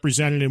being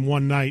represented in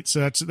one night. So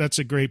that's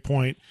a great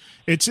point.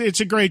 It's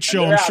a great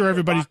show. I'm sure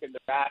everybody's rocking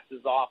their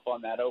asses off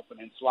on that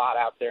opening slot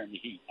out there in the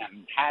heat,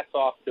 and hats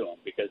off to them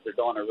because they're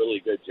doing a really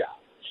good job,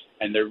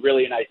 and they're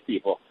really nice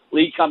people.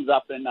 Lee comes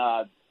up on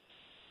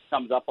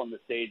the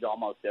stage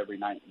almost every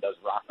night and does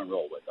rock and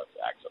roll with us,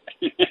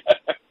 actually.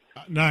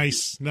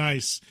 Nice.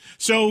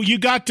 So you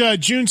got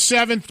June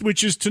 7th,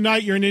 which is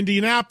tonight. You're in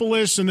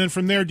Indianapolis, and then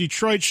from there,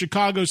 Detroit,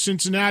 Chicago,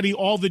 Cincinnati.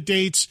 All the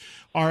dates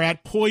are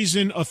at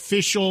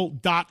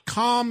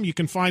poisonofficial.com. You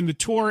can find the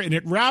tour, and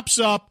it wraps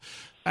up,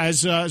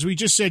 as we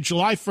just said,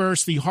 July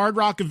 1st, the Hard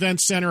Rock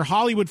Event Center,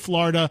 Hollywood,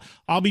 Florida.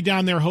 I'll be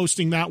down there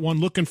hosting that one.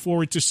 Looking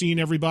forward to seeing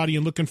everybody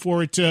and looking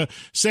forward to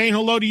saying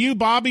hello to you,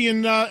 Bobby,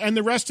 and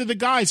the rest of the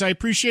guys. I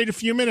appreciate a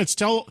few minutes.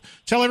 Tell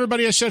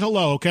everybody I said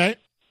hello, okay?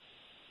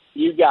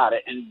 You got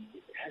it. And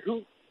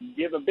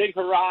give a big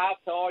hurrah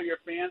to all your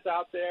fans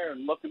out there,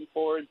 and looking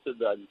forward to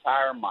the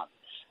entire month.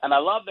 And I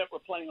love that we're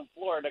playing in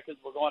Florida because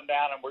we're going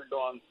down and we're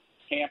doing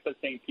Tampa,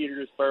 St.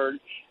 Petersburg,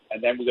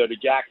 and then we go to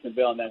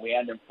Jacksonville, and then we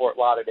end in Fort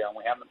Lauderdale, and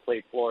we haven't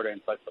played Florida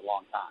in such a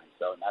long time.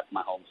 So that's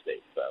my home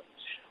state. So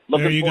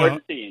looking forward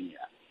to seeing you.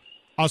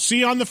 I'll see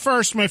you on the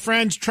 1st, my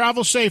friends.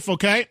 Travel safe,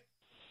 okay?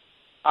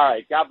 All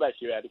right. God bless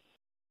you, Eddie.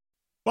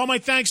 Well, my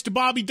thanks to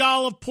Bobby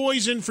Dall of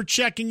Poison for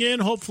checking in.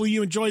 Hopefully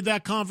you enjoyed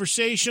that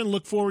conversation.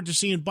 Look forward to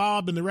seeing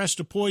Bob and the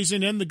rest of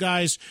Poison and the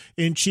guys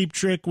in Cheap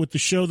Trick with the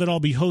show that I'll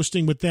be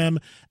hosting with them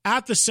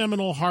at the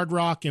Seminole Hard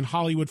Rock in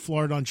Hollywood,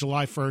 Florida on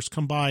July 1st.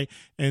 Come by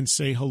and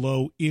say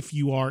hello if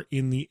you are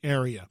in the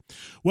area.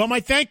 Well, I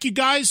thank you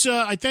guys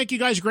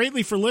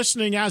greatly for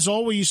listening, as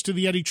always, to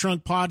the Eddie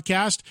Trunk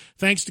Podcast.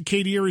 Thanks to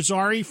Katie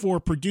Irizarry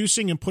for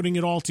producing and putting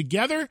it all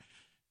together.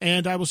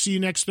 And I will see you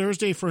next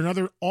Thursday for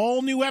another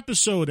all-new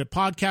episode at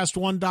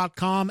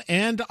podcast1.com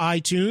and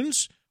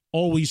iTunes,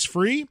 always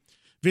free.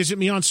 Visit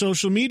me on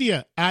social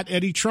media at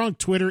Eddie Trunk,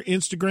 Twitter,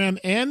 Instagram,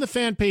 and the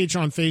fan page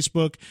on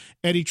Facebook.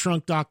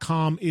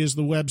 EddieTrunk.com is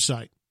the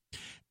website.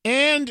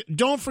 And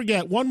don't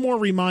forget, one more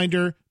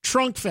reminder,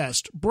 Trunk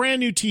Fest, brand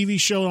new TV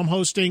show I'm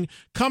hosting,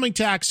 coming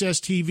to Access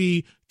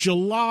TV.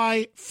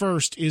 July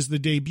 1st is the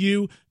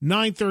debut,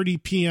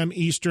 9:30 p.m.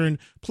 Eastern.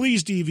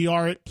 Please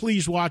DVR it.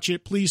 Please watch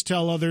it. Please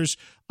tell others.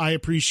 I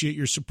appreciate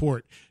your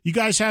support. You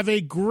guys have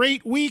a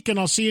great week, and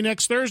I'll see you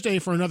next Thursday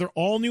for another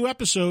all-new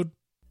episode.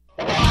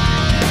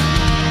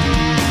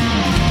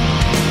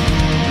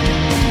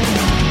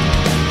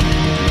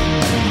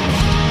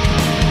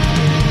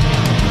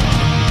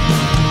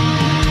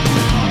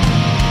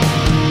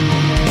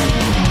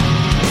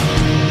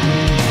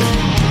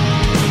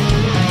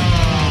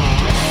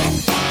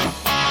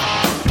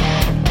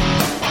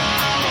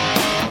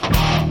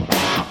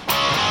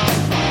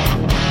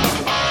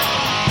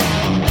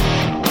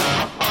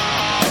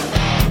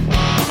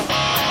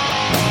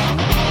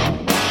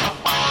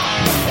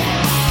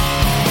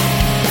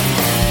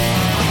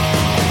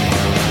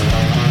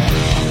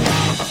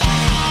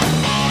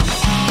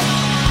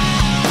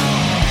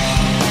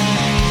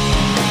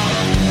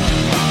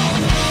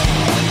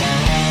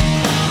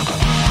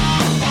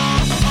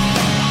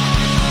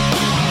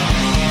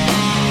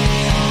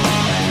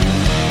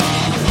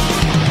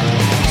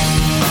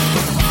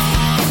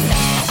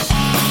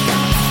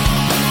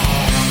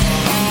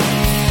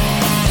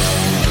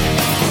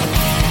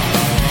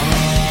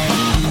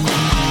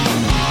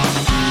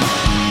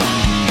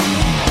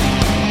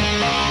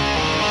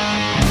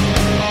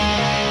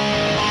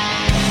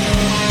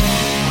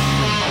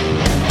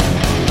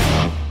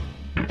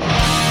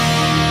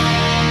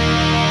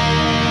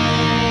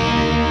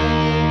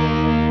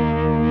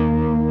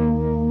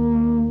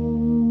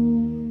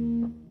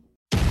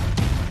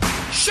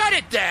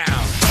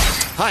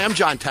 Hi, I'm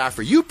John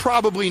Taffer. You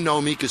probably know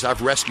me because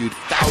I've rescued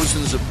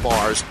thousands of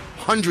bars,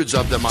 hundreds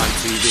of them on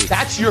TV.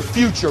 That's your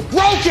future.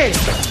 Broken!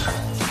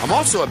 I'm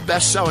also a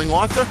best-selling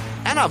author,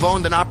 and I've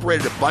owned and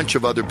operated a bunch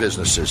of other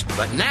businesses.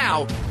 But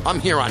now, I'm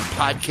here on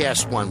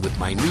Podcast One with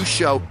my new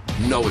show,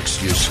 No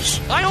Excuses.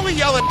 I only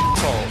yell at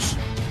assholes.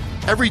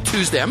 Every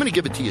Tuesday, I'm going to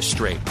give it to you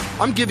straight.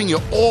 I'm giving you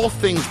all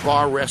things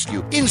bar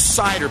rescue,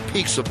 insider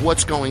peeks of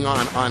what's going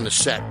on the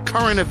set,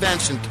 current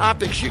events and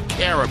topics you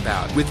care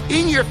about, with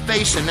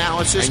in-your-face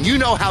analysis, and you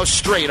know how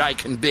straight I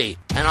can be.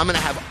 And I'm going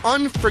to have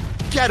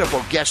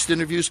unforgettable guest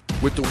interviews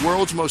with the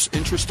world's most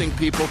interesting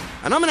people,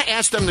 and I'm going to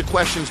ask them the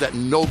questions that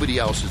nobody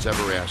else has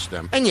ever asked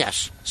them. And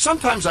yes,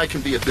 sometimes I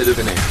can be a bit of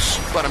an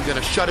ass, but I'm going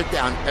to shut it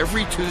down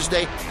every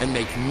Tuesday and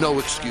make no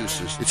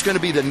excuses. It's going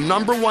to be the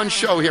 #1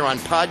 show here on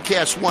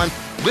Podcast One.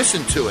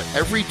 Listen to it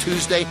every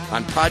Tuesday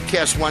on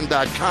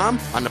PodcastOne.com,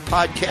 on the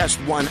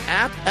Podcast One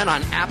app, and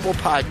on Apple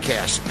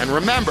Podcasts. And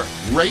remember,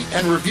 rate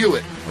and review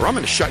it, or I'm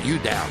going to shut you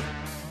down.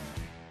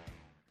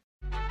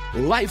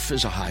 Life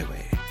is a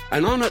highway,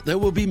 and on it there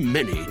will be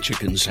many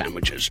chicken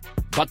sandwiches.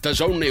 But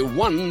there's only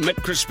one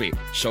McCrispy.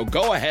 So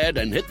go ahead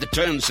and hit the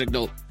turn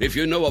signal if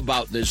you know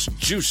about this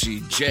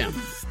juicy gem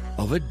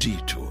of a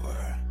detour.